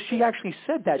 Yeah. She actually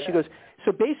said that. She goes,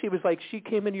 so basically it was like she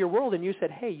came into your world and you said,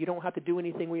 hey, you don't have to do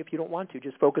anything if you don't want to.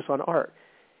 Just focus on art.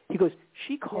 He goes,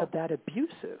 she called that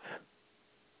abusive.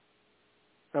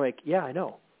 I'm like, yeah, I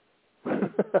know.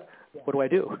 What do I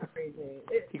do?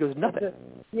 He goes, nothing.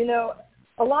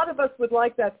 A lot of us would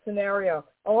like that scenario.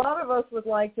 A lot of us would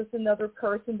like just another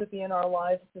person to be in our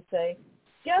lives to say,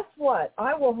 guess what?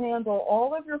 I will handle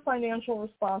all of your financial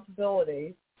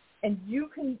responsibilities, and you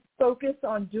can focus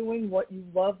on doing what you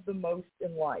love the most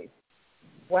in life.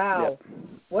 Wow.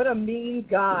 What a mean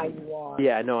guy you are.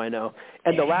 Yeah, no, I know.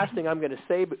 And the last thing I'm going to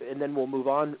say, and then we'll move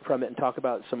on from it and talk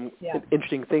about some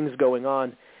interesting things going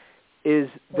on, is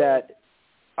that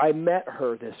I met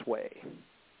her this way.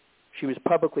 She was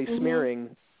publicly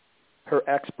smearing her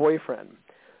ex-boyfriend,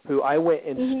 who I went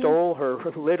and stole her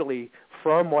literally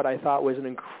from what I thought was an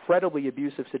incredibly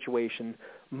abusive situation,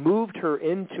 moved her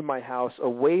into my house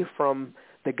away from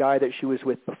the guy that she was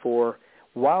with before.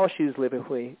 While she was living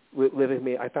with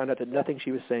me, I found out that nothing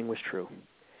she was saying was true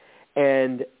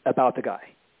and about the guy.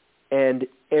 And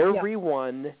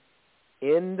everyone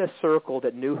in the circle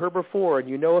that knew her before, and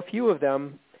you know a few of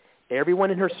them, everyone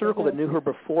in her circle that knew her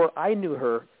before I knew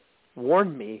her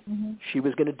warned me she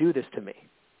was going to do this to me.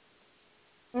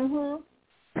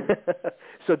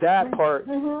 So that part,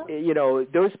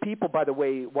 those people, by the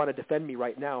way, want to defend me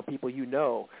right now, people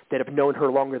that have known her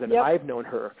longer than I've known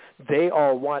her. They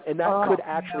all want, and that could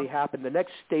actually happen. The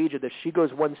next stage of this, she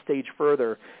goes one stage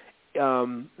further.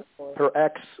 Her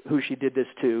ex, who she did this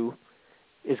to,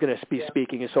 is going to be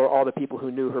speaking, and so are all the people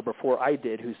who knew her before I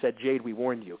did, who said, Jade, we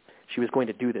warned you. She was going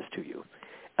to do this to you.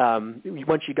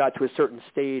 Once she got to a certain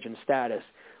stage and status,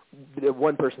 the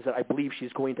one person said, I believe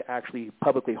she's going to actually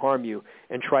publicly harm you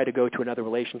and try to go to another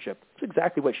relationship. That's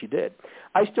exactly what she did.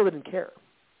 I still didn't care.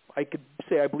 I could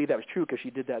say I believe that was true because she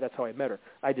did that. That's how I met her.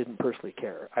 I didn't personally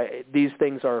care. These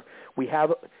things we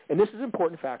have, and this is an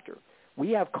important factor,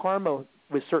 we have karma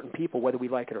with certain people whether we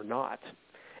like it or not.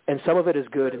 And some of it is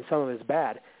good and some of it is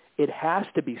bad. It has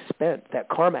to be spent. That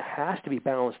karma has to be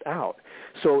balanced out.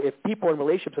 So if people in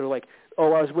relationships are like,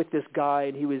 oh, I was with this guy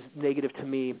and he was negative to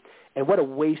me, and what a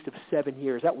waste of 7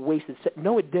 years. That wasted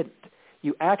no, it didn't.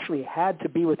 You actually had to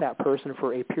be with that person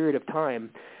for a period of time,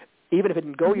 even if it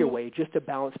didn't go your way, just to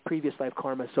balance previous life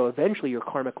karma so eventually your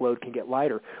karmic load can get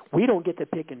lighter. We don't get to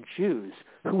pick and choose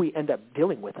who we end up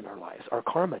dealing with in our lives. Our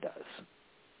karma does.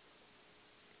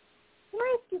 Can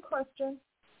I ask you a question?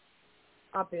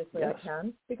 Obviously I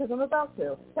can, because I'm about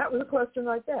to. That was a question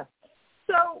right there.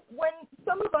 So when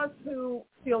some of us who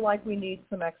feel like we need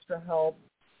some extra help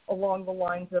along the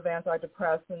lines of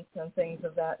antidepressants and things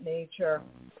of that nature,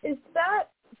 is that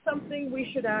something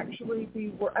we should actually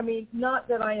be, not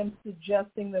that I am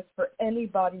suggesting this for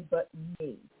anybody but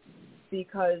me,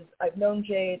 because I've known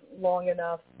Jade long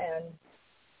enough and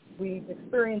we've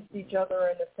experienced each other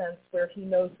in a sense where he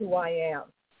knows who I am.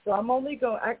 So I'm only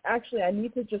going, actually, I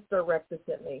need to just direct this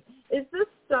at me. Is this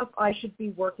stuff I should be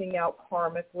working out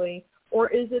karmically, or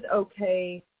is it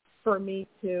okay for me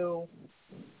to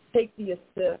take the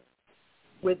assist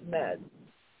with meds?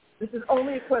 This is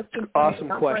only a question for awesome me,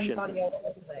 not question. for anybody else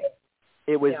listening.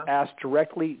 It was asked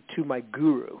directly to my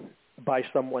guru by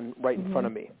someone right in front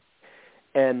of me.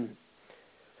 And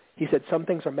he said some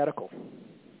things are medical.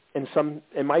 And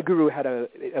my guru had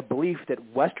a belief that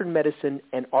Western medicine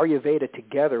and Ayurveda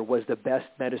together was the best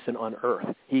medicine on earth.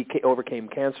 He overcame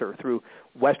cancer through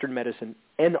Western medicine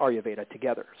and Ayurveda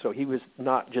together. So he was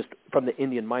not just from the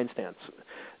Indian mind stance.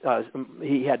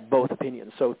 He had both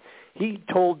opinions. So he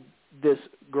told this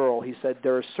girl, he said,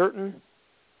 there are certain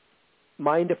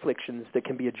mind afflictions that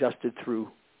can be adjusted through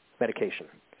medication.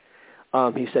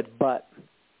 He said, but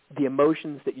the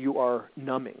emotions that you are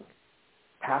numbing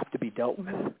have to be dealt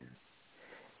with.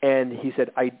 And he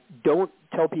said, I don't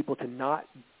tell people to not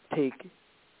take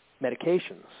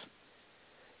medications.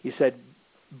 He said,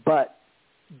 but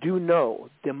do know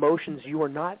the emotions you are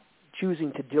not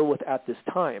choosing to deal with at this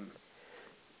time,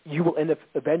 you will end up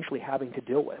eventually having to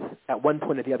deal with at one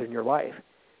point or the other in your life.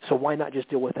 So why not just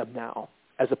deal with them now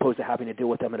as opposed to having to deal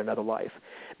with them in another life?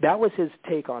 That was his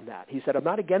take on that. He said, I'm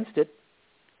not against it.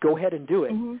 Go ahead and do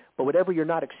it. But whatever you're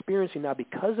not experiencing now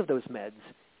because of those meds,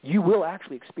 you will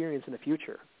actually experience in the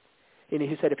future. And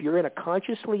he said, if you're in a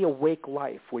consciously awake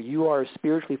life where you are a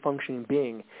spiritually functioning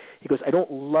being, he goes, I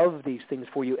don't love these things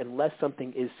for you unless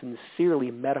something is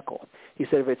sincerely medical. He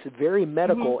said, if it's very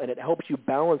medical and it helps you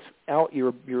balance out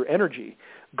your energy,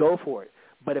 go for it.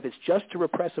 But if it's just to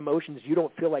repress emotions you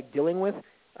don't feel like dealing with,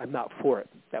 I'm not for it.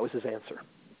 That was his answer.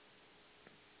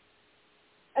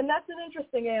 And that's an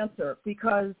interesting answer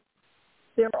because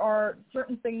there are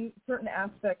certain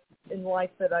aspects in life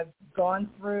that I've gone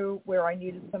through where I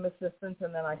needed some assistance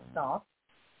and then I stopped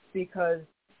because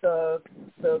the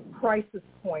crisis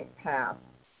point passed.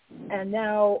 And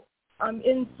now I'm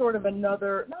in sort of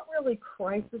another, not really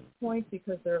crisis point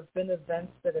because there have been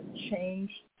events that have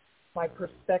changed my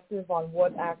perspective on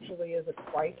what actually is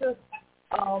a crisis.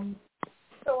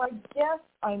 So I guess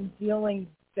I'm dealing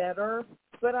better,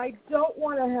 but I don't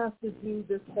want to have to do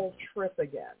this whole trip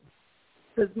again.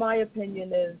 Because my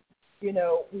opinion is,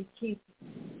 we keep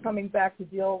coming back to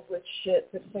deal with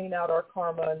shit to clean out our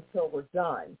karma until we're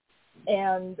done.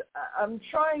 And I'm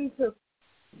trying to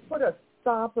put a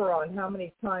stopper on how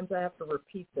many times I have to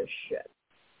repeat this shit.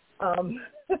 So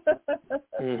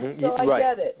I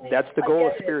get it. That's the goal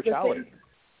of spirituality.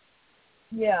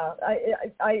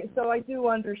 So I do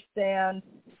understand.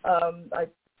 I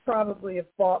probably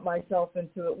have bought myself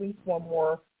into at least one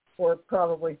more or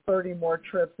probably 30 more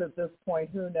trips at this point.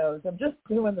 Who knows? I'm just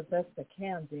doing the best I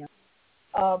can, Dan.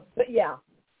 But yeah,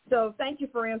 so thank you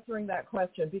for answering that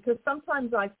question because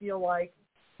sometimes I feel like,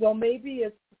 well, maybe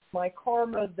it's my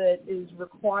karma that is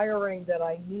requiring that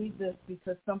I need this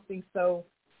because something so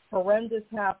horrendous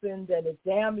happened and it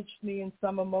damaged me in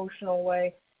some emotional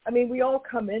way. I mean, we all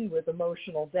come in with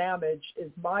emotional damage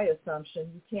is my assumption.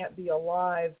 You can't be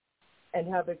alive and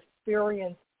have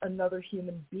experienced another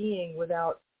human being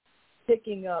without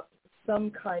picking up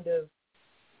some kind of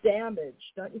damage,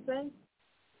 don't you think?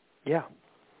 Yeah.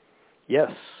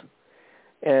 Yes.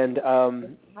 And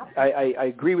I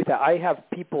agree with that. I have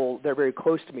people that are very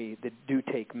close to me that do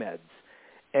take meds.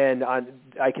 And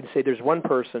I can say there's one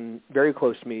person very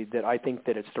close to me that I think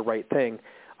that it's the right thing.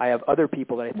 I have other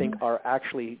people that I think are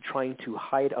actually trying to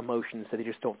hide emotions that they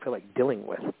just don't feel like dealing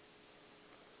with.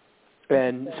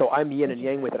 And so I'm yin and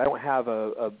yang with it. I don't have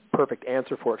a perfect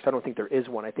answer for it because I don't think there is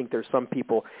one. I think there's some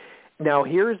people. Now,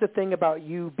 here's the thing about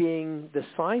you being the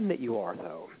sign that you are,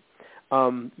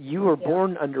 though. You were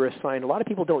born under a sign. A lot of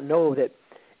people don't know that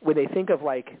when they think of,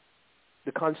 like,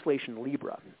 the constellation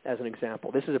Libra, as an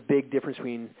example. This is a big difference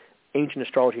between ancient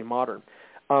astrology and modern.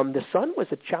 The sun was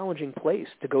a challenging place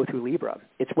to go through Libra.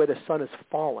 It's where the sun has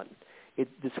fallen.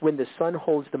 It's when the sun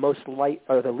holds the most light,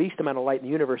 or the least amount of light in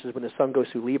the universe is when the sun goes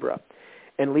through Libra.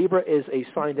 And Libra is a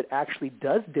sign that actually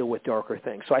does deal with darker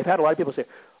things. So I've had a lot of people say,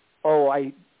 oh,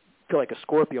 I feel like a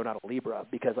Scorpio, not a Libra,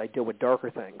 because I deal with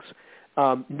darker things.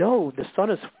 No, the sun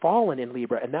has fallen in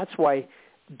Libra, and that's why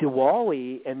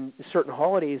Diwali and certain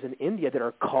holidays in India that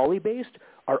are Kali-based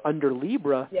are under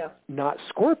Libra, not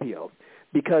Scorpio,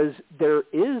 because there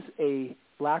is a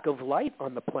lack of light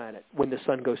on the planet when the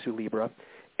sun goes through Libra,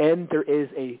 and there is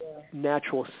a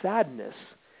natural sadness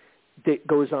that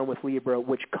goes on with Libra,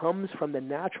 which comes from the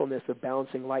naturalness of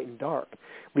balancing light and dark.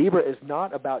 Libra is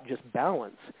not about just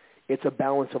balance. It's a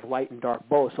balance of light and dark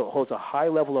both. So it holds a high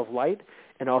level of light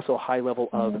and also a high level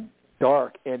of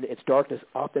dark, and its darkness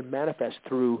often manifests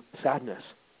through sadness.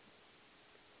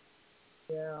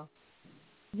 Yeah.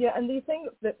 Yeah, and the thing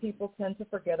that people tend to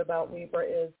forget about Libra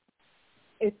is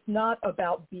it's not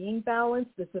about being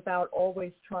balanced. It's about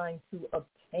always trying to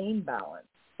obtain balance.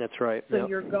 That's right. So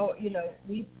you're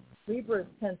Libras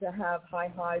tend to have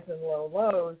high highs and low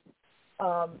lows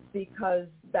because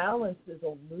balance is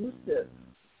elusive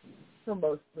for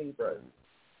most Libras.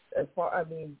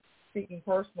 Speaking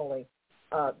personally,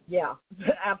 yeah,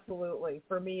 absolutely.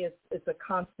 For me, it's a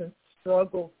constant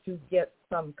struggle to get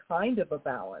some kind of a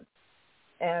balance.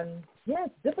 And, yeah,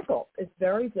 it's difficult. It's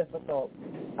very difficult.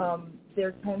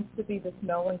 There tends to be this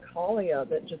melancholia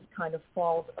that just kind of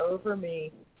falls over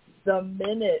me the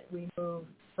minute we move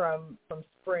from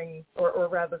spring, or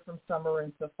rather from summer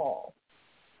into fall.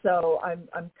 So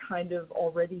I'm kind of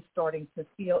already starting to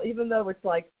feel, even though it's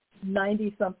like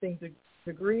 90-something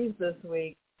degrees this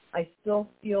week, I still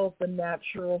feel the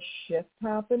natural shift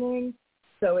happening.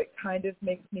 So it kind of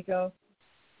makes me go,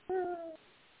 you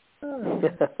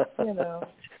know.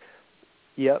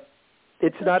 Yep.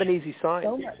 It's not an easy sign.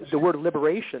 The word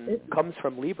liberation comes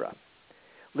from Libra.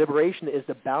 Liberation is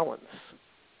the balance.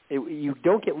 You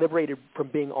don't get liberated from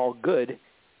being all good.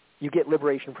 You get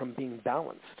liberation from being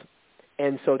balanced.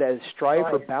 And so that strive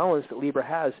for balance that Libra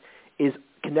has is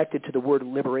connected to the word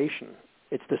liberation.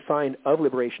 It's the sign of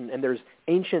liberation. And there's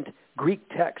ancient Greek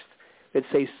texts that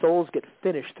say souls get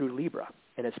finished through Libra,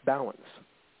 and it's balance.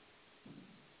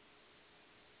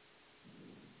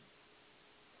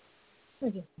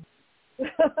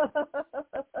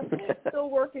 Still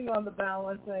working on the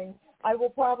balancing. I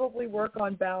will probably work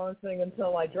on balancing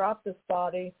until I drop this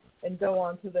body and go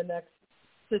on to the next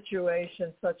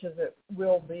situation, such as it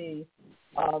will be.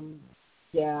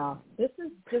 Yeah, this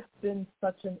has just been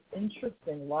such an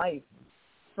interesting life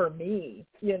for me.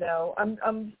 You know,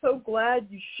 I'm so glad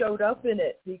you showed up in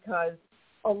it, because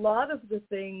a lot of the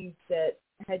things that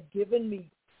had given me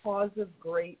cause of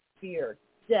great fear,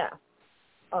 death,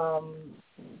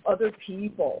 other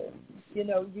people, you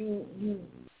know, you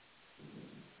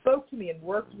spoke to me and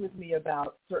worked with me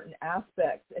about certain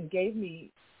aspects and gave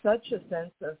me such a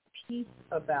sense of peace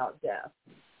about death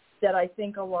that I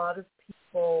think a lot of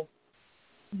people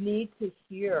need to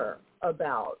hear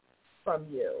about from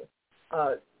you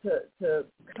to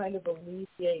kind of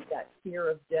alleviate that fear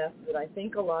of death that I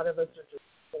think a lot of us are just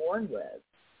born with.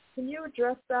 Can you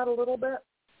address that a little bit?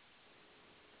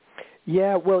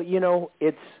 Yeah, well, you know,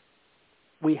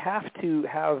 we have to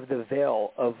have the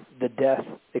veil of the death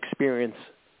experience.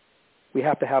 We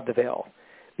have to have the veil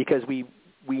because we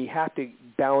have to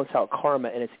balance out karma,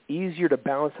 and it's easier to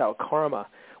balance out karma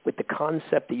with the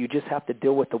concept that you just have to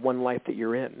deal with the one life that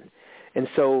you're in. And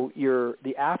so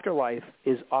the afterlife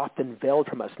is often veiled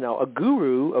from us. Now, a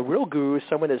real guru, is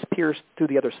someone that's pierced through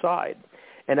the other side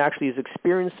and actually is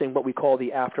experiencing what we call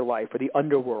the afterlife or the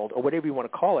underworld or whatever you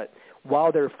want to call it.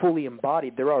 While they're fully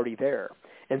embodied, they're already there.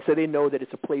 And so they know that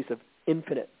it's a place of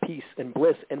infinite peace and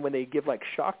bliss. And when they give like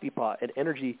Shaktipat and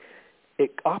energy,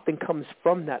 it often comes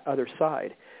from that other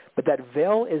side. But that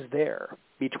veil is there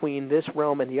between this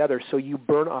realm and the other, so you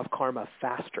burn off karma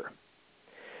faster.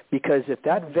 Because if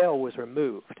that veil was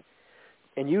removed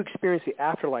and you experienced the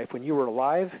afterlife when you were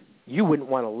alive, you wouldn't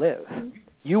want to live.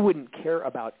 You wouldn't care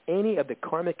about any of the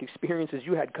karmic experiences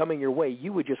you had coming your way.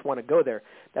 You would just want to go there.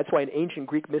 That's why in ancient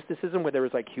Greek mysticism, where there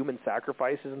was like human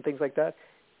sacrifices and things like that,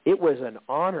 it was an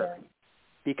honor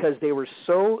because they were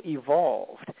so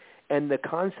evolved and the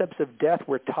concepts of death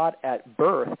were taught at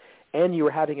birth, and you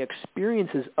were having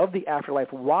experiences of the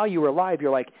afterlife while you were alive.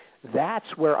 You're like,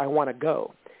 that's where I want to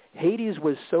go. Hades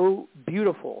was so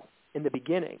beautiful in the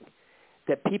beginning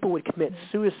that people would commit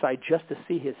suicide just to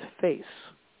see his face.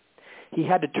 He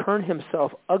had to turn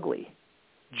himself ugly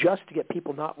just to get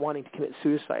people not wanting to commit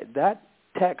suicide. That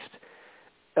text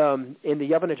in the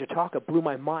Javanajataka blew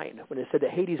my mind when it said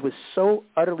that Hades was so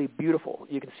utterly beautiful.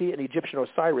 You can see it in Egyptian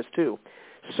Osiris too.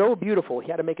 So beautiful, he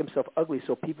had to make himself ugly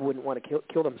so people wouldn't want to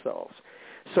kill themselves.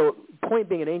 So point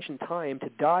being, in ancient time, to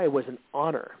die was an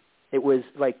honor. It was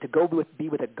like to go be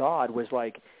with a god was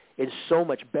like, it's so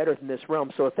much better than this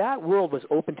realm. So if that world was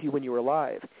open to you when you were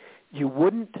alive, you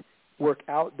wouldn't work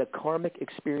out the karmic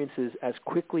experiences as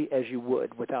quickly as you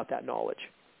would without that knowledge.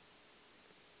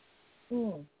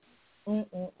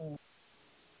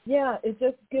 Yeah, it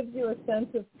just gives you a sense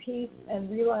of peace and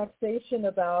relaxation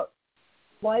about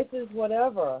life is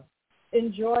whatever.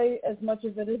 Enjoy as much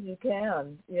of it as you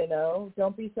can, you know.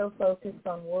 Don't be so focused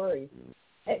on worry.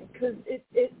 Because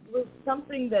it was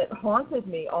something that haunted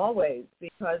me always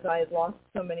because I had lost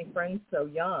so many friends so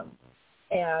young.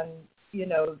 And, you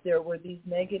know, there were these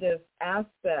negative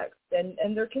aspects,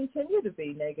 and there continue to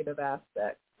be negative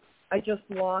aspects. I just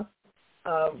lost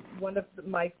one of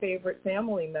my favorite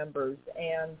family members,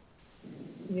 and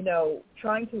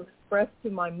trying to express to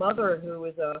my mother, who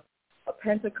is a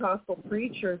Pentecostal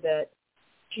preacher, that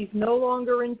she's no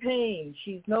longer in pain.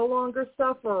 She's no longer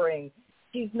suffering.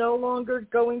 She's no longer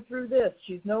going through this.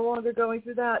 She's no longer going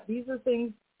through that. These are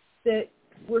things that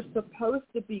we're supposed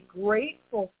to be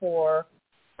grateful for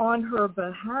on her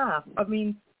behalf. I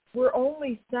mean, we're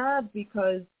only sad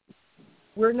because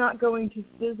we're not going to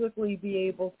physically be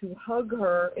able to hug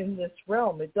her in this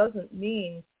realm. It doesn't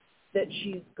mean that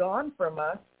she's gone from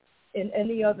us in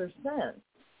any other sense.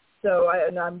 So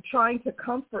I'm trying to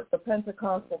comfort the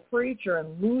Pentecostal preacher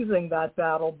in losing that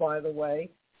battle, by the way,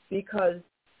 because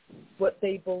what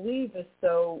they believe is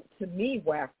so, to me,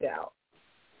 whacked out.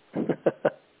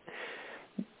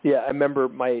 Yeah, I remember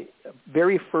my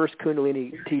very first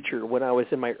Kundalini teacher when I was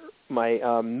in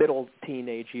my middle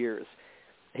teenage years.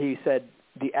 He said,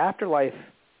 the afterlife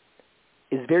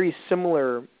is very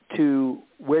similar to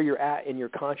where you're at in your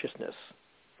consciousness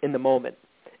in the moment.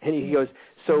 And he goes,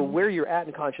 so where you're at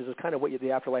in consciousness is kind of what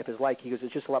the afterlife is like. He goes,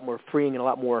 it's just a lot more freeing and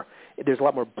there's a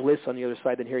lot more bliss on the other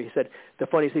side than here. He said, the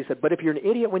funniest thing, he said, but if you're an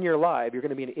idiot when you're alive, you're going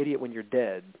to be an idiot when you're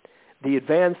dead. The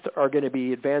advanced are going to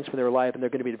be advanced when they're alive, and they're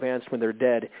going to be advanced when they're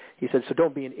dead. He said, so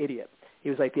don't be an idiot. He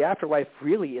was like, the afterlife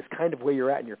really is kind of where you're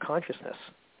at in your consciousness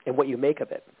and what you make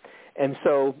of it. And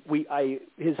so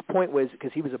his point was,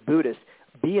 because he was a Buddhist,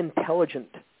 be intelligent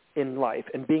in life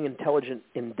and being intelligent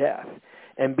in death,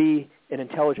 and be an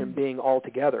intelligent being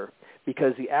altogether,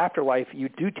 because the afterlife, you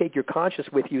do take your conscious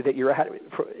with you that you're at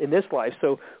in this life.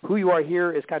 So who you are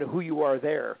here is kind of who you are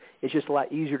there. It's just a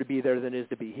lot easier to be there than it is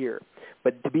to be here.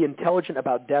 But to be intelligent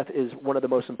about death is one of the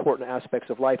most important aspects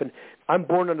of life. And I'm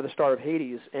born under the star of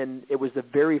Hades, and it was the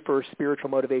very first spiritual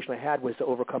motivation I had was to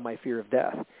overcome my fear of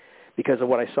death because of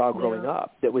what I saw growing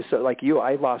up. It was so, like you,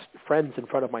 I lost friends in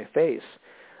front of my face.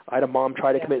 I had a mom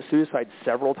try to commit suicide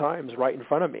several times right in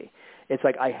front of me. It's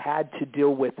like I had to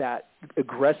deal with that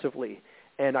aggressively,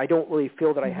 and I don't really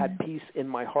feel that I had peace in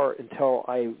my heart until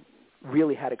I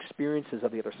really had experiences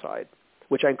of the other side,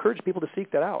 which I encourage people to seek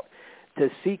that out. To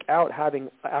seek out having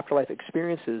afterlife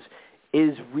experiences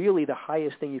is really the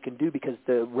highest thing you can do, because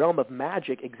the realm of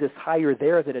magic exists higher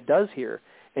there than it does here,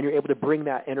 and you're able to bring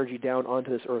that energy down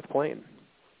onto this earth plane.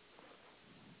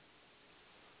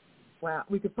 Wow,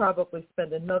 we could probably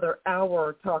spend another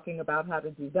hour talking about how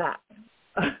to do that.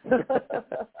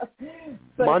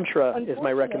 Mantra is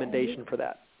my recommendation for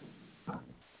that.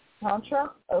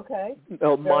 Mantra? Okay.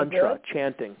 Oh, mantra, good.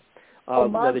 Chanting.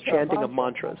 Mantra, the chanting of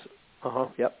mantras.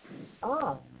 Yep.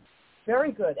 Ah,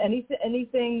 very good.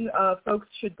 Anything folks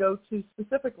should go to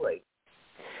specifically?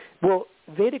 Well,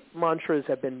 Vedic mantras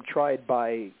have been tried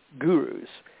by gurus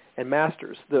and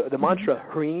masters. The mantra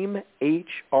Hrim,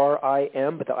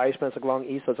 H-R-I-M, but the I spells like long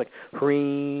E, so it's like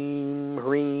Hrim,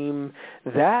 Hrim.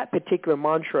 That particular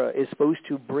mantra is supposed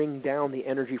to bring down the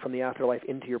energy from the afterlife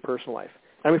into your personal life.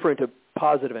 I'm referring to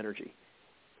positive energy,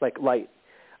 like light.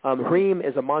 Hrim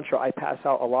is a mantra I pass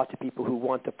out a lot to people who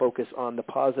want to focus on the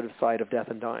positive side of death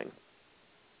and dying.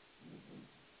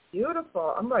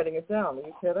 Beautiful. I'm writing it down. Are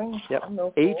you kidding? Yep.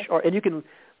 And you can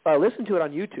listen to it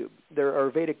on YouTube. There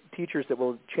are Vedic teachers that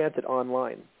will chant it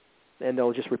online, and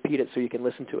they'll just repeat it so you can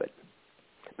listen to it.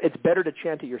 It's better to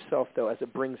chant it yourself, though, as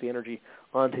it brings the energy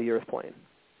onto the earth plane.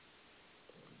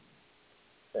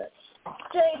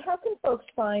 Jade, how can folks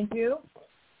find you?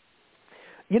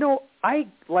 You know, I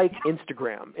like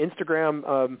Instagram.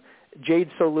 Jade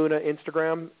Sol Luna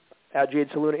Instagram, at Jade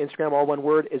Sol Luna Instagram, all one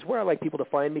word, is where I like people to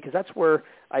find me, because that's where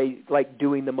I like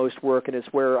doing the most work, and it's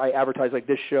where I advertise like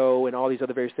this show and all these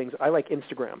other various things. I like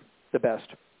Instagram the best.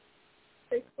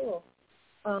 Okay, cool.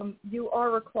 You are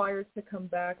required to come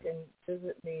back and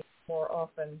visit me more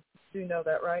often. You know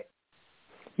that, right?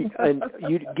 And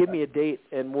you give me a date,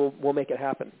 and we'll make it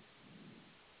happen.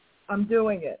 I'm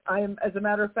doing it. As a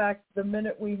matter of fact, the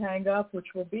minute we hang up,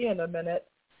 which will be in a minute,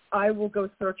 I will go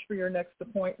search for your next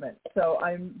appointment. So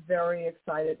I'm very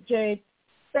excited. Jade,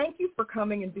 thank you for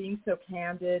coming and being so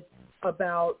candid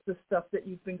about the stuff that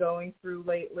you've been going through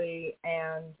lately.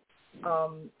 And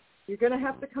you're going to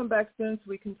have to come back soon so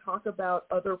we can talk about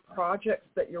other projects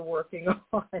that you're working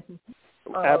on.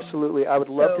 Absolutely. I would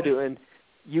love to do it. And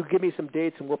you give me some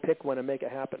dates, and we'll pick one and make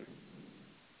it happen.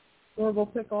 Or we'll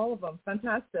pick all of them.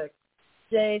 Fantastic.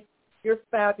 Jade, you're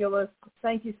fabulous.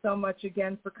 Thank you so much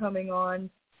again for coming on.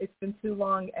 It's been too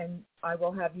long, and I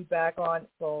will have you back on.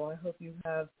 So I hope you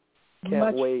have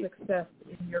much success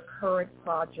in your current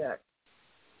project.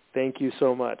 Thank you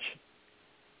so much.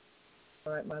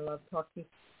 All right, my love. Talk to you.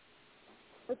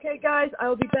 Okay, guys,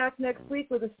 I'll be back next week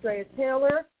with Estrella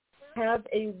Taylor. Have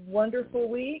a wonderful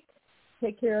week.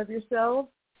 Take care of yourselves.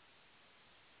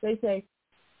 Stay safe.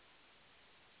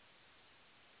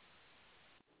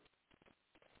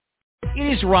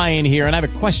 It is Ryan here, and I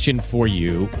have a question for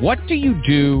you. What do you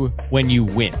do when you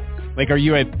win? Like, are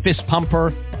you a fist pumper,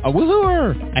 a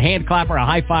woohooer, a hand clapper, a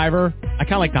high fiver? I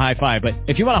kind of like the high five, but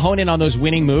if you want to hone in on those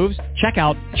winning moves, check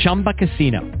out Chumba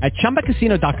Casino. At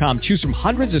ChumbaCasino.com, choose from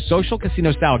hundreds of social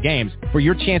casino-style games for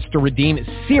your chance to redeem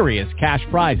serious cash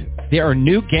prizes. There are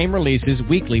new game releases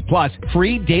weekly, plus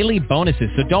free daily bonuses,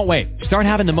 so don't wait. Start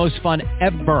having the most fun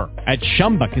ever at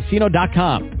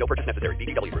ChumbaCasino.com. No purchase necessary.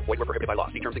 VGW Group. Void where prohibited by law.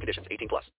 See terms and conditions. 18+.